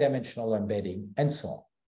a high dimensional embedding, and so on.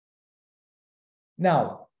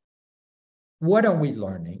 Now, what are we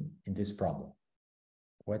learning in this problem?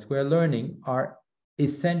 What we're learning are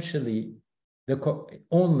essentially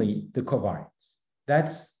only the covariance.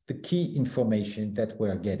 That's the key information that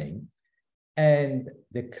we're getting. And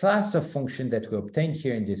the class of function that we obtain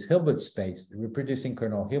here in this Hilbert space, the reproducing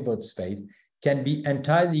kernel Hilbert space, can be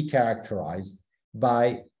entirely characterized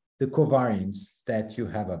by the covariance that you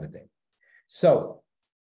have over there. So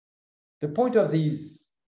the point of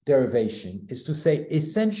these derivation is to say,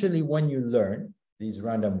 essentially, when you learn these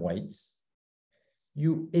random weights,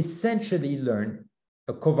 you essentially learn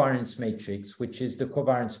a covariance matrix, which is the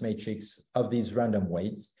covariance matrix of these random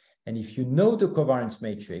weights. And if you know the covariance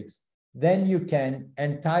matrix, then you can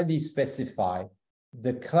entirely specify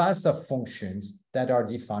the class of functions that are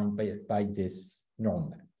defined by this norm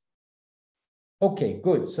net. Okay,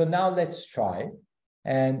 good. So now let's try.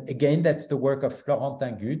 And again, that's the work of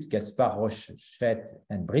Florentin Gut, Gaspard Rochette,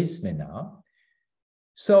 and Brice Ménard.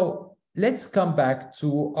 So let's come back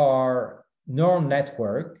to our neural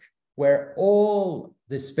network where all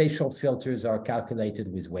the spatial filters are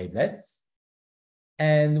calculated with wavelets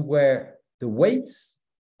and where the weights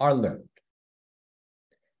are learned.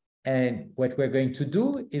 And what we're going to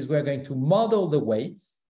do is we're going to model the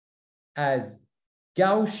weights as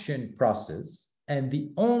Gaussian process, and the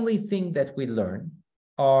only thing that we learn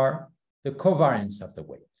are the covariance of the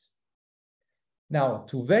weights. Now,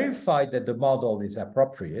 to verify that the model is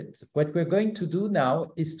appropriate, what we're going to do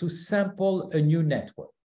now is to sample a new network.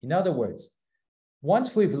 In other words,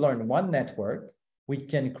 once we've learned one network, we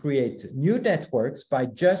can create new networks by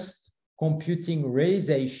just computing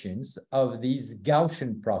realizations of these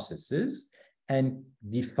Gaussian processes and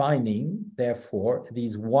defining, therefore,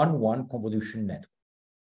 these one-one convolution networks.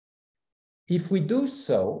 If we do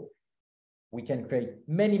so, we can create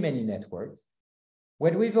many, many networks.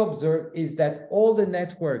 What we've observed is that all the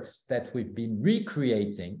networks that we've been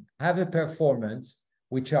recreating have a performance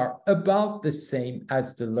which are about the same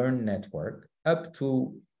as the learned network, up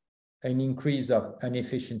to an increase of an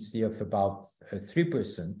efficiency of about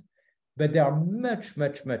 3%, but they are much,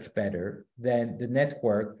 much, much better than the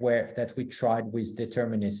network that we tried with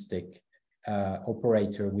deterministic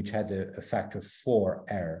operator, which had a factor 4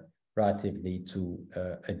 error relatively to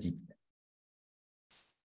a deep net.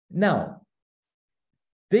 Now,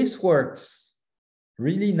 this works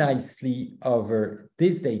really nicely over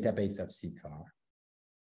this database of CFAR.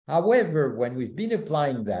 However, when we've been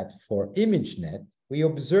applying that for ImageNet, we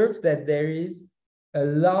observed that there is a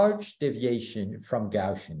large deviation from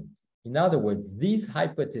Gaussianity. In other words, this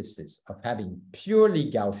hypothesis of having purely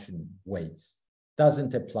Gaussian weights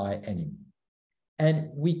doesn't apply anymore. And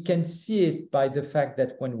we can see it by the fact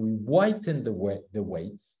that when we whiten the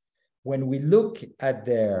weights, when we look at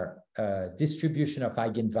their distribution of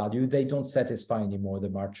eigenvalue, they don't satisfy anymore the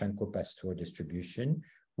Marchenko-Pastur distribution.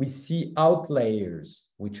 We see outliers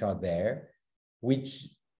which are there, which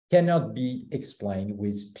cannot be explained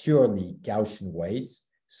with purely Gaussian weights.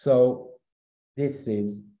 So this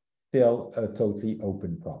is still a totally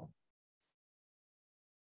open problem.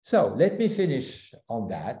 So let me finish on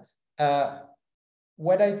that.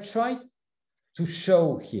 What I tried to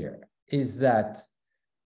show here is that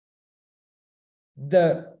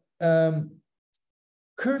the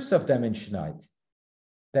curse of dimensionality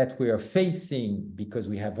that we are facing because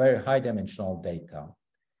we have very high dimensional data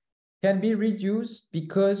can be reduced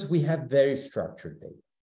because we have very structured data.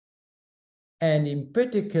 And in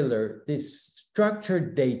particular, this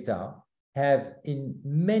structured data have in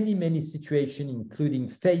many, many situations, including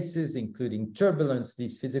phases, including turbulence,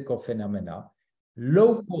 these physical phenomena,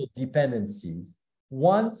 local dependencies,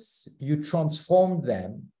 once you transform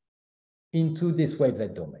them into this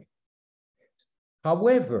wavelet domain.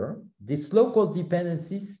 However, this local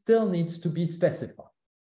dependency still needs to be specified.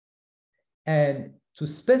 And to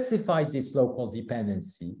specify this local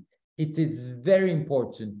dependency, it is very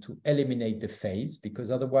important to eliminate the phase,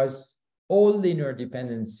 because otherwise all linear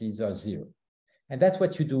dependencies are zero. And that's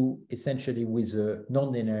what you do essentially with a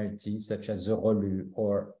nonlinearity such as the ReLU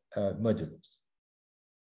or modulus.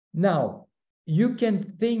 Now, you can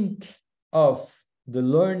think of the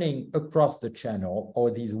learning across the channel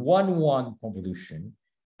or these one-one convolution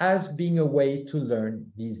as being a way to learn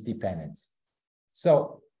these dependencies.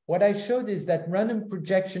 So what I showed is that random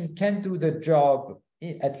projection can do the job,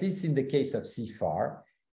 at least in the case of CFAR,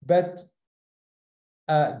 but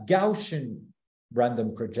Gaussian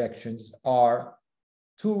random projections are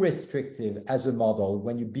too restrictive as a model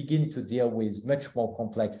when you begin to deal with much more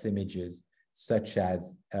complex images such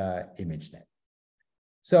as ImageNet.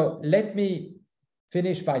 So let me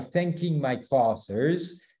finish by thanking my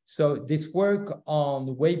co-authors. So this work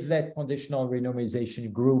on wavelet conditional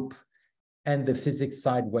renormalization group and the physics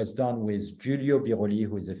side was done with Giulio Biroli,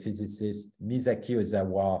 who is a physicist, Misaki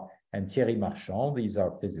Ozawa, and Thierry Marchand. These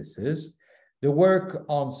are physicists. The work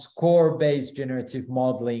on score-based generative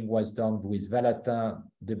modeling was done with Valentin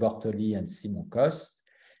de Bortoli and Simon Coste.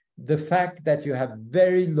 The fact that you have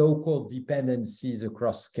very local dependencies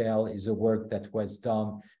across scale is a work that was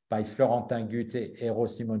done by Florentin Gutte, Eero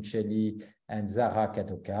Simoncelli, and Zara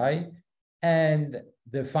Katokai. And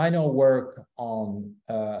the final work on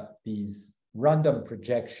these random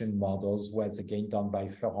projection models was again done by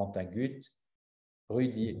Florentin Gutte,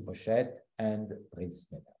 Rudy Rochette, and Brice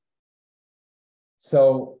Ménard.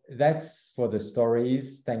 So that's for the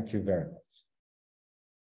stories. Thank you very much.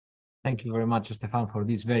 Thank you very much, Stéphane, for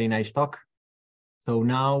this very nice talk. So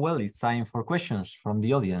now, well, it's time for questions from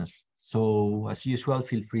the audience. So as usual,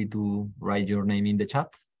 feel free to write your name in the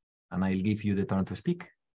chat and I'll give you the turn to speak.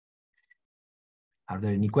 Are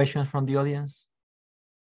there any questions from the audience?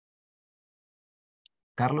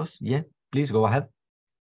 Carlos, yeah, please go ahead.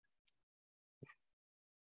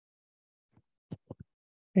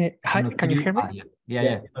 Hi, can you hear me?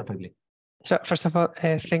 Yeah, perfectly. So first of all,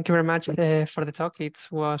 thank you very much for the talk. It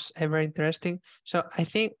was very interesting. So I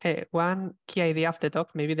think one key idea of the talk,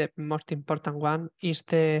 maybe the most important one, is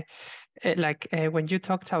the when you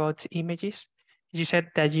talked about images, you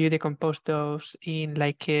said that you decompose those in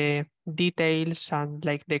details and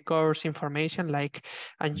like the coarse information,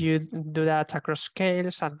 and you do that across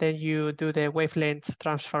scales, and then you do the wavelength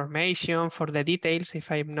transformation for the details,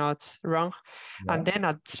 if I'm not wrong. Yeah. And then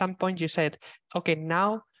at some point you said, okay,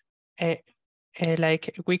 now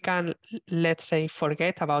we can, let's say,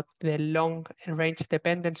 forget about the long range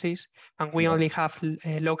dependencies, and we only have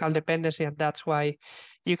local dependency, and that's why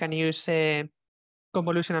you can use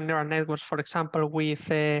convolutional neural networks, for example, with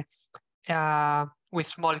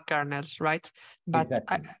small kernels, right? But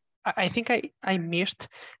exactly. I think I missed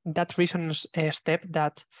that reason step,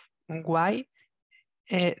 that why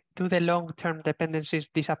do the long-term dependencies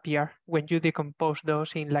disappear when you decompose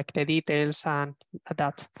those in like the details and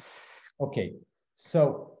that? Okay,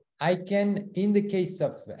 so I can, in the case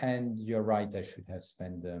of, and you're right, I should have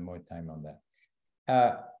spent more time on that.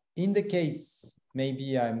 In the case,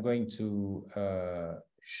 maybe I'm going to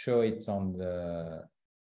show it on the,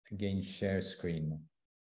 again, share screen.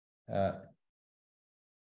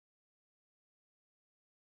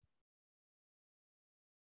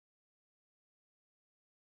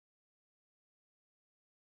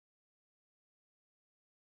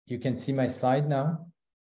 You can see my slide now?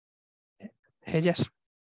 Yes.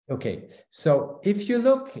 Okay, so if you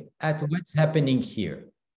look at what's happening here,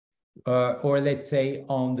 or let's say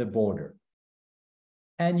on the border,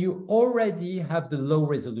 and you already have the low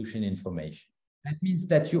resolution information. That means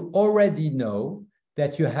that you already know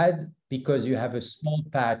that you had, because you have a small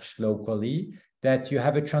patch locally, that you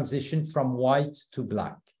have a transition from white to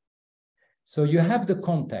black. So you have the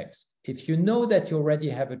context. If you know that you already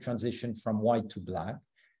have a transition from white to black,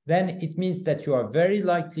 then it means that you are very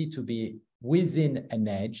likely to be within an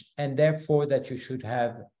edge, and therefore that you should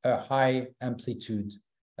have a high amplitude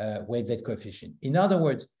wavelet coefficient. In other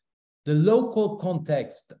words, the local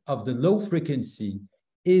context of the low frequency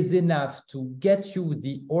is enough to get you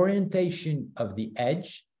the orientation of the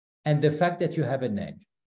edge and the fact that you have an edge.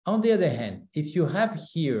 On the other hand, if you have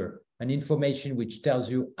here an information which tells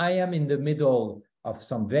you, I am in the middle of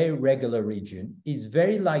some very regular region, it's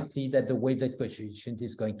very likely that the wavelet coefficient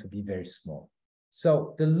is going to be very small.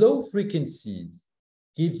 So the low frequencies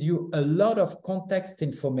gives you a lot of context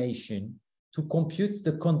information to compute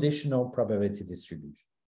the conditional probability distribution.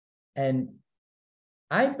 And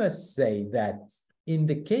I must say that in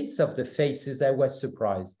the case of the faces, I was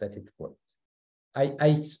surprised that it worked. I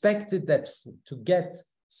expected that to get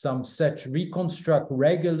some such reconstruct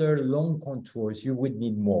regular long contours, you would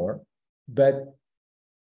need more, but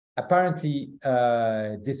apparently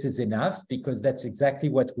this is enough, because that's exactly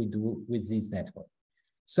what we do with these networks.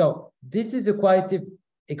 So this is a qualitative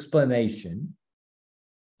explanation.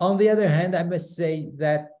 On the other hand, I must say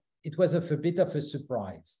that it was a bit of a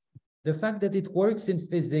surprise. The fact that it works in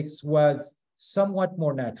physics was somewhat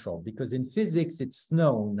more natural, because in physics, it's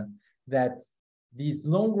known that these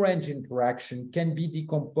long-range interaction can be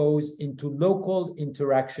decomposed into local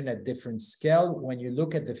interaction at different scale when you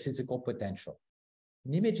look at the physical potential.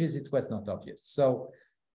 In images, it was not obvious. So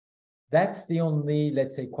that's the only,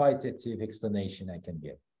 let's say, qualitative explanation I can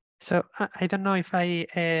give. So I don't know if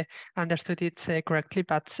I understood it correctly,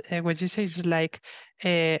 but what you say is like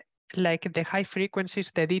the high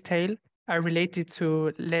frequencies, the detail, are related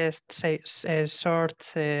to, let's say,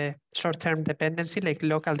 short-term dependency, like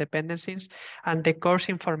local dependencies, and the coarse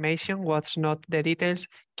information, what's not the details,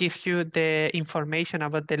 gives you the information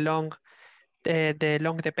about the long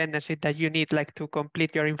dependency that you need, like, to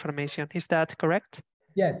complete your information. Is that correct?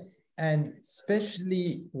 Yes, and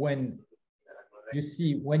especially when you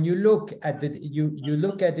see, when you look at the, you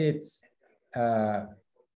look at it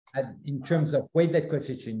in terms of wavelet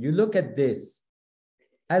coefficient, you look at this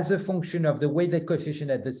as a function of the wavelet coefficient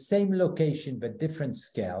at the same location but different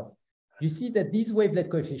scale, you see that these wavelet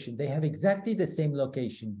coefficients, they have exactly the same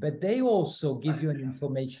location, but they also give you an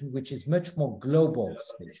information which is much more global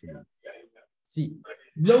spatially. See,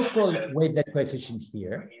 local wavelet coefficient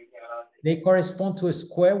here, they correspond to a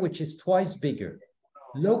square which is twice bigger.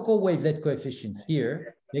 Local wavelet coefficient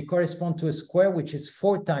here, they correspond to a square which is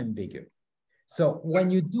 4 times bigger. So when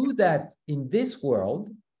you do that in this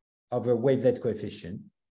world of a wavelet coefficient,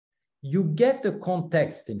 you get the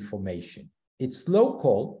context information. It's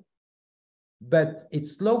local, but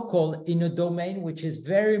it's local in a domain which is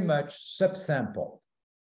very much subsampled.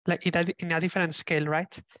 Like in a different scale,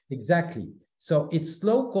 right? Exactly. So it's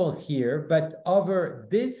local here, but over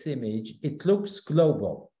this image, it looks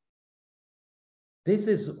global. This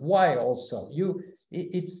is why also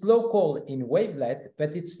it's local in wavelet,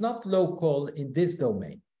 but it's not local in this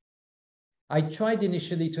domain. I tried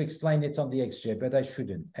initially to explain it on the XJ, but I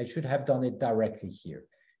shouldn't. I should have done it directly here.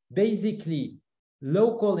 basically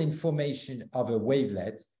local information of a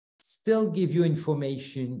wavelet still give you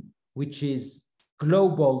information which is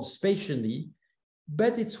global spatially,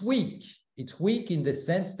 but it's weak. It's weak in the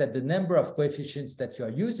sense that the number of coefficients that you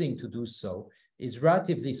are using to do so is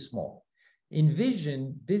relatively small. In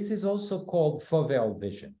vision, this is also called foveal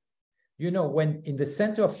vision. You know, when in the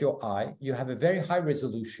center of your eye, you have a very high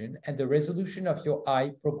resolution, and the resolution of your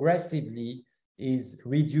eye progressively is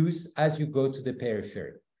reduced as you go to the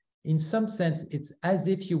periphery. In some sense, it's as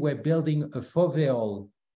if you were building a foveal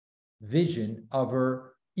vision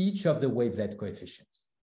over each of the wavelet coefficients.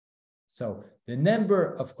 So the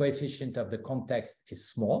number of coefficients of the context is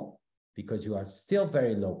small because you are still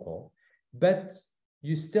very local, but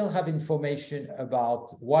you still have information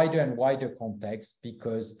about wider and wider context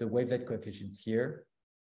because the wavelet coefficients here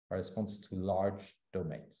corresponds to large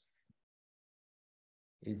domains.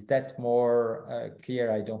 Is that more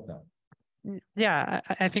clear? I don't know. Yeah,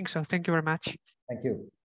 I think so. Thank you very much. Thank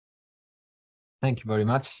you. Thank you very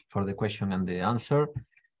much for the question and the answer.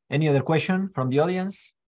 Any other question from the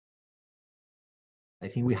audience? I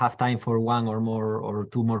think we have time for one or more or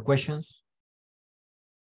two more questions.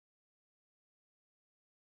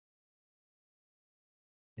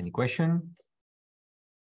 Any question?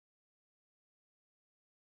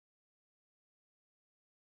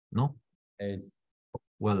 No?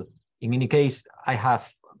 Well, in any case, I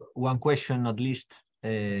have one question at least,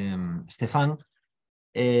 Stéphane.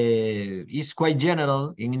 It's quite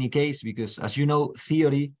general in any case, because as you know,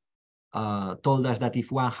 theory told us that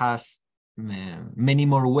if one has many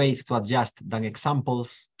more ways to adjust than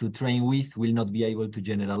examples to train with, will not be able to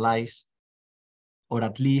generalize, or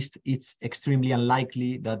at least it's extremely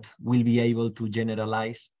unlikely that we'll be able to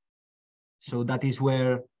generalize. So that is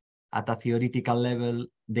where, at a theoretical level,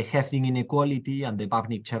 the Heffding inequality and the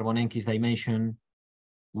Babnik-Chervonenkis dimension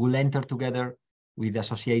will enter together with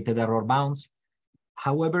associated error bounds.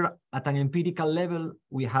 However, at an empirical level,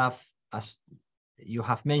 we have, as you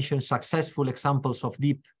have mentioned, successful examples of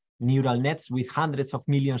deep neural nets with hundreds of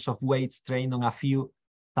millions of weights trained on a few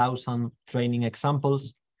thousand training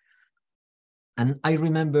examples. And I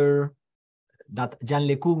remember that Jean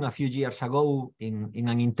LeCun a few years ago in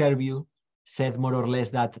an interview said more or less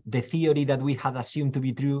that the theory that we had assumed to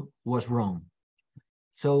be true was wrong.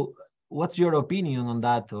 So what's your opinion on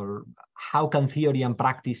that, or how can theory and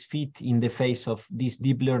practice fit in the face of this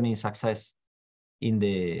deep learning success in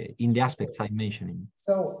the aspects I'm mentioning?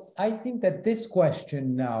 So I think that this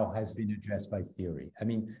question now has been addressed by theory. I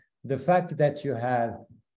mean, the fact that you have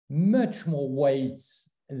much more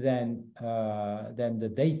weights than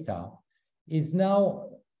the data is now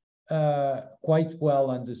quite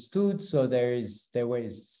well understood. So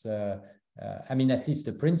I mean, at least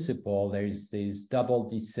the principle, there's these double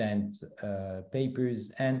descent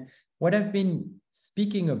papers. And what I've been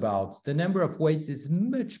speaking about, the number of weights is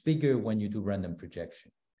much bigger when you do random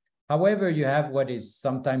projection. However, you have what is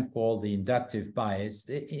sometimes called the inductive bias.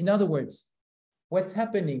 In other words, what's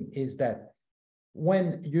happening is that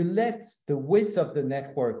when you let the width of the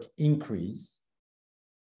network increase,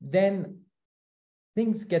 then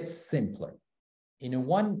things get simpler. In a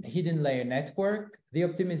one hidden layer network, the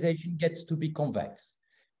optimization gets to be convex.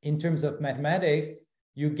 In terms of mathematics,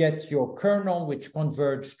 you get your kernel, which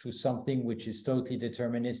converge to something which is totally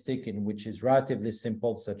deterministic and which is relatively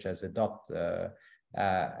simple, such as a dot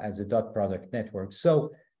product network.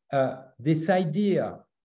 So this idea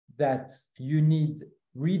that you need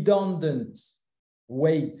redundant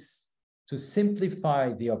weights to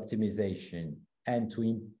simplify the optimization and to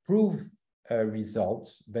improve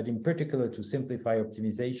results, but in particular to simplify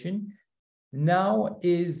optimization, now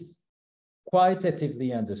is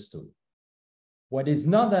qualitatively understood. What is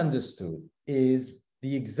not understood is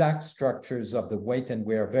the exact structures of the weight, and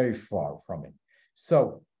we are very far from it.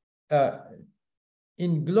 So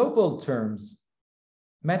in global terms,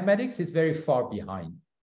 mathematics is very far behind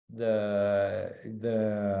the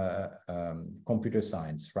computer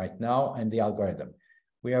science right now and the algorithm.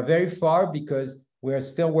 We are very far because we are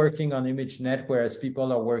still working on ImageNet, whereas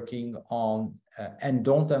people are working on and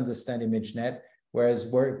don't understand ImageNet, whereas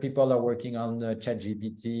people are working on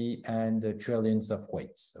ChatGPT and trillions of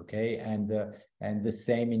weights, okay? And the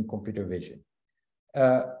same in computer vision.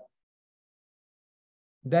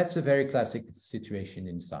 That's a very classic situation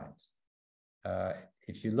in science.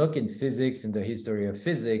 If you look in physics, in the history of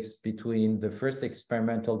physics, between the first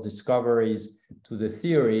experimental discoveries to the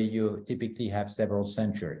theory, you typically have several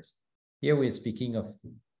centuries. Here we're speaking of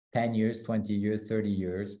 10 years, 20 years, 30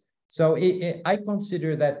 years. So I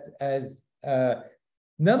consider that as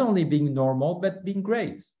not only being normal, but being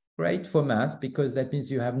great for math, because that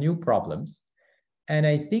means you have new problems. And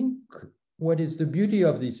I think what is the beauty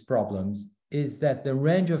of these problems is that the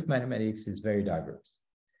range of mathematics is very diverse.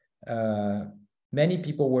 Many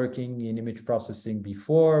people working in image processing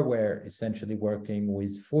before were essentially working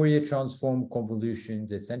with Fourier transform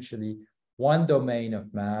convolutions, essentially one domain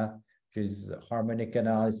of math, which is harmonic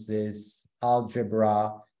analysis,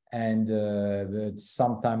 algebra, and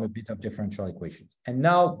sometimes a bit of differential equations. And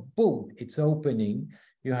now, boom, it's opening.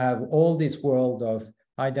 You have all this world of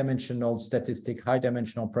high-dimensional statistics,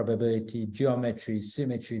 high-dimensional probability, geometry,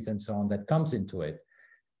 symmetries, and so on that comes into it.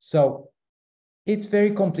 So it's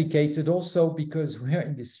very complicated also because we're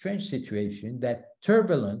in this strange situation that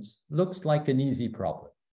turbulence looks like an easy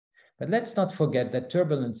problem. But let's not forget that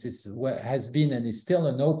turbulence has been and is still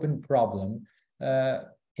an open problem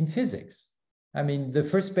in physics. I mean, the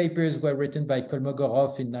first papers were written by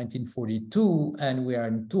Kolmogorov in 1942, and we are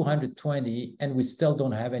in 220, and we still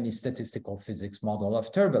don't have any statistical physics model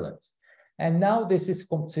of turbulence. And now this is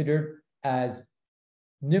considered as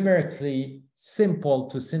numerically simple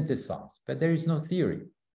to synthesize, but there is no theory.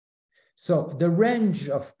 So the range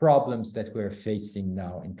of problems that we're facing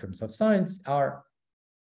now in terms of science are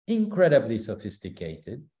incredibly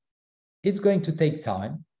sophisticated. It's going to take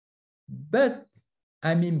time, but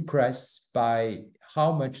I'm impressed by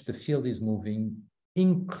how much the field is moving,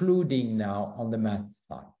 including now on the math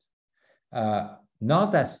side.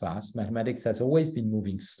 Not as fast. Mathematics has always been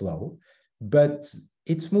moving slow, but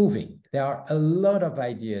it's moving. There are a lot of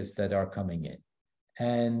ideas that are coming in.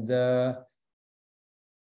 And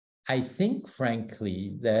I think,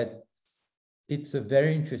 frankly, that it's a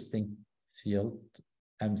very interesting field.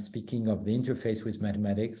 I'm speaking of the interface with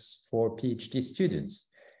mathematics for PhD students.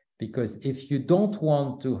 Because if you don't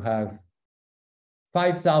want to have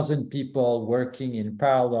 5,000 people working in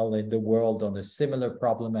parallel in the world on a similar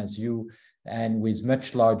problem as you and with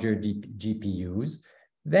much larger GPUs,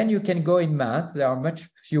 then you can go in math. There are much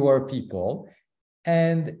fewer people.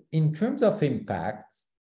 And in terms of impact,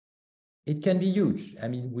 it can be huge. I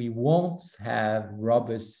mean, we won't have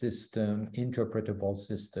robust system, interpretable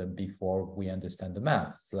system before we understand the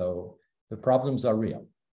math. So the problems are real.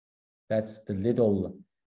 That's the little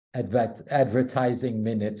advertising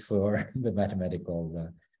minute for the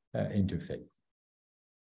mathematical interface.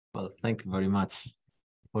 Well, thank you very much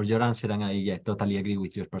for your answer, and I totally agree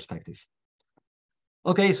with your perspective.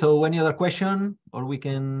 Okay, so any other question, or we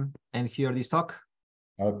can end here this talk?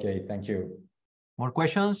 Okay, thank you. More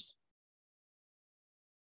questions?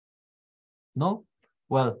 No?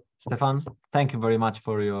 Well, Stéphane, thank you very much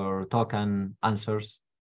for your talk and answers.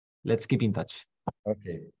 Let's keep in touch.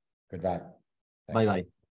 Okay, goodbye.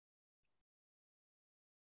 Bye-bye.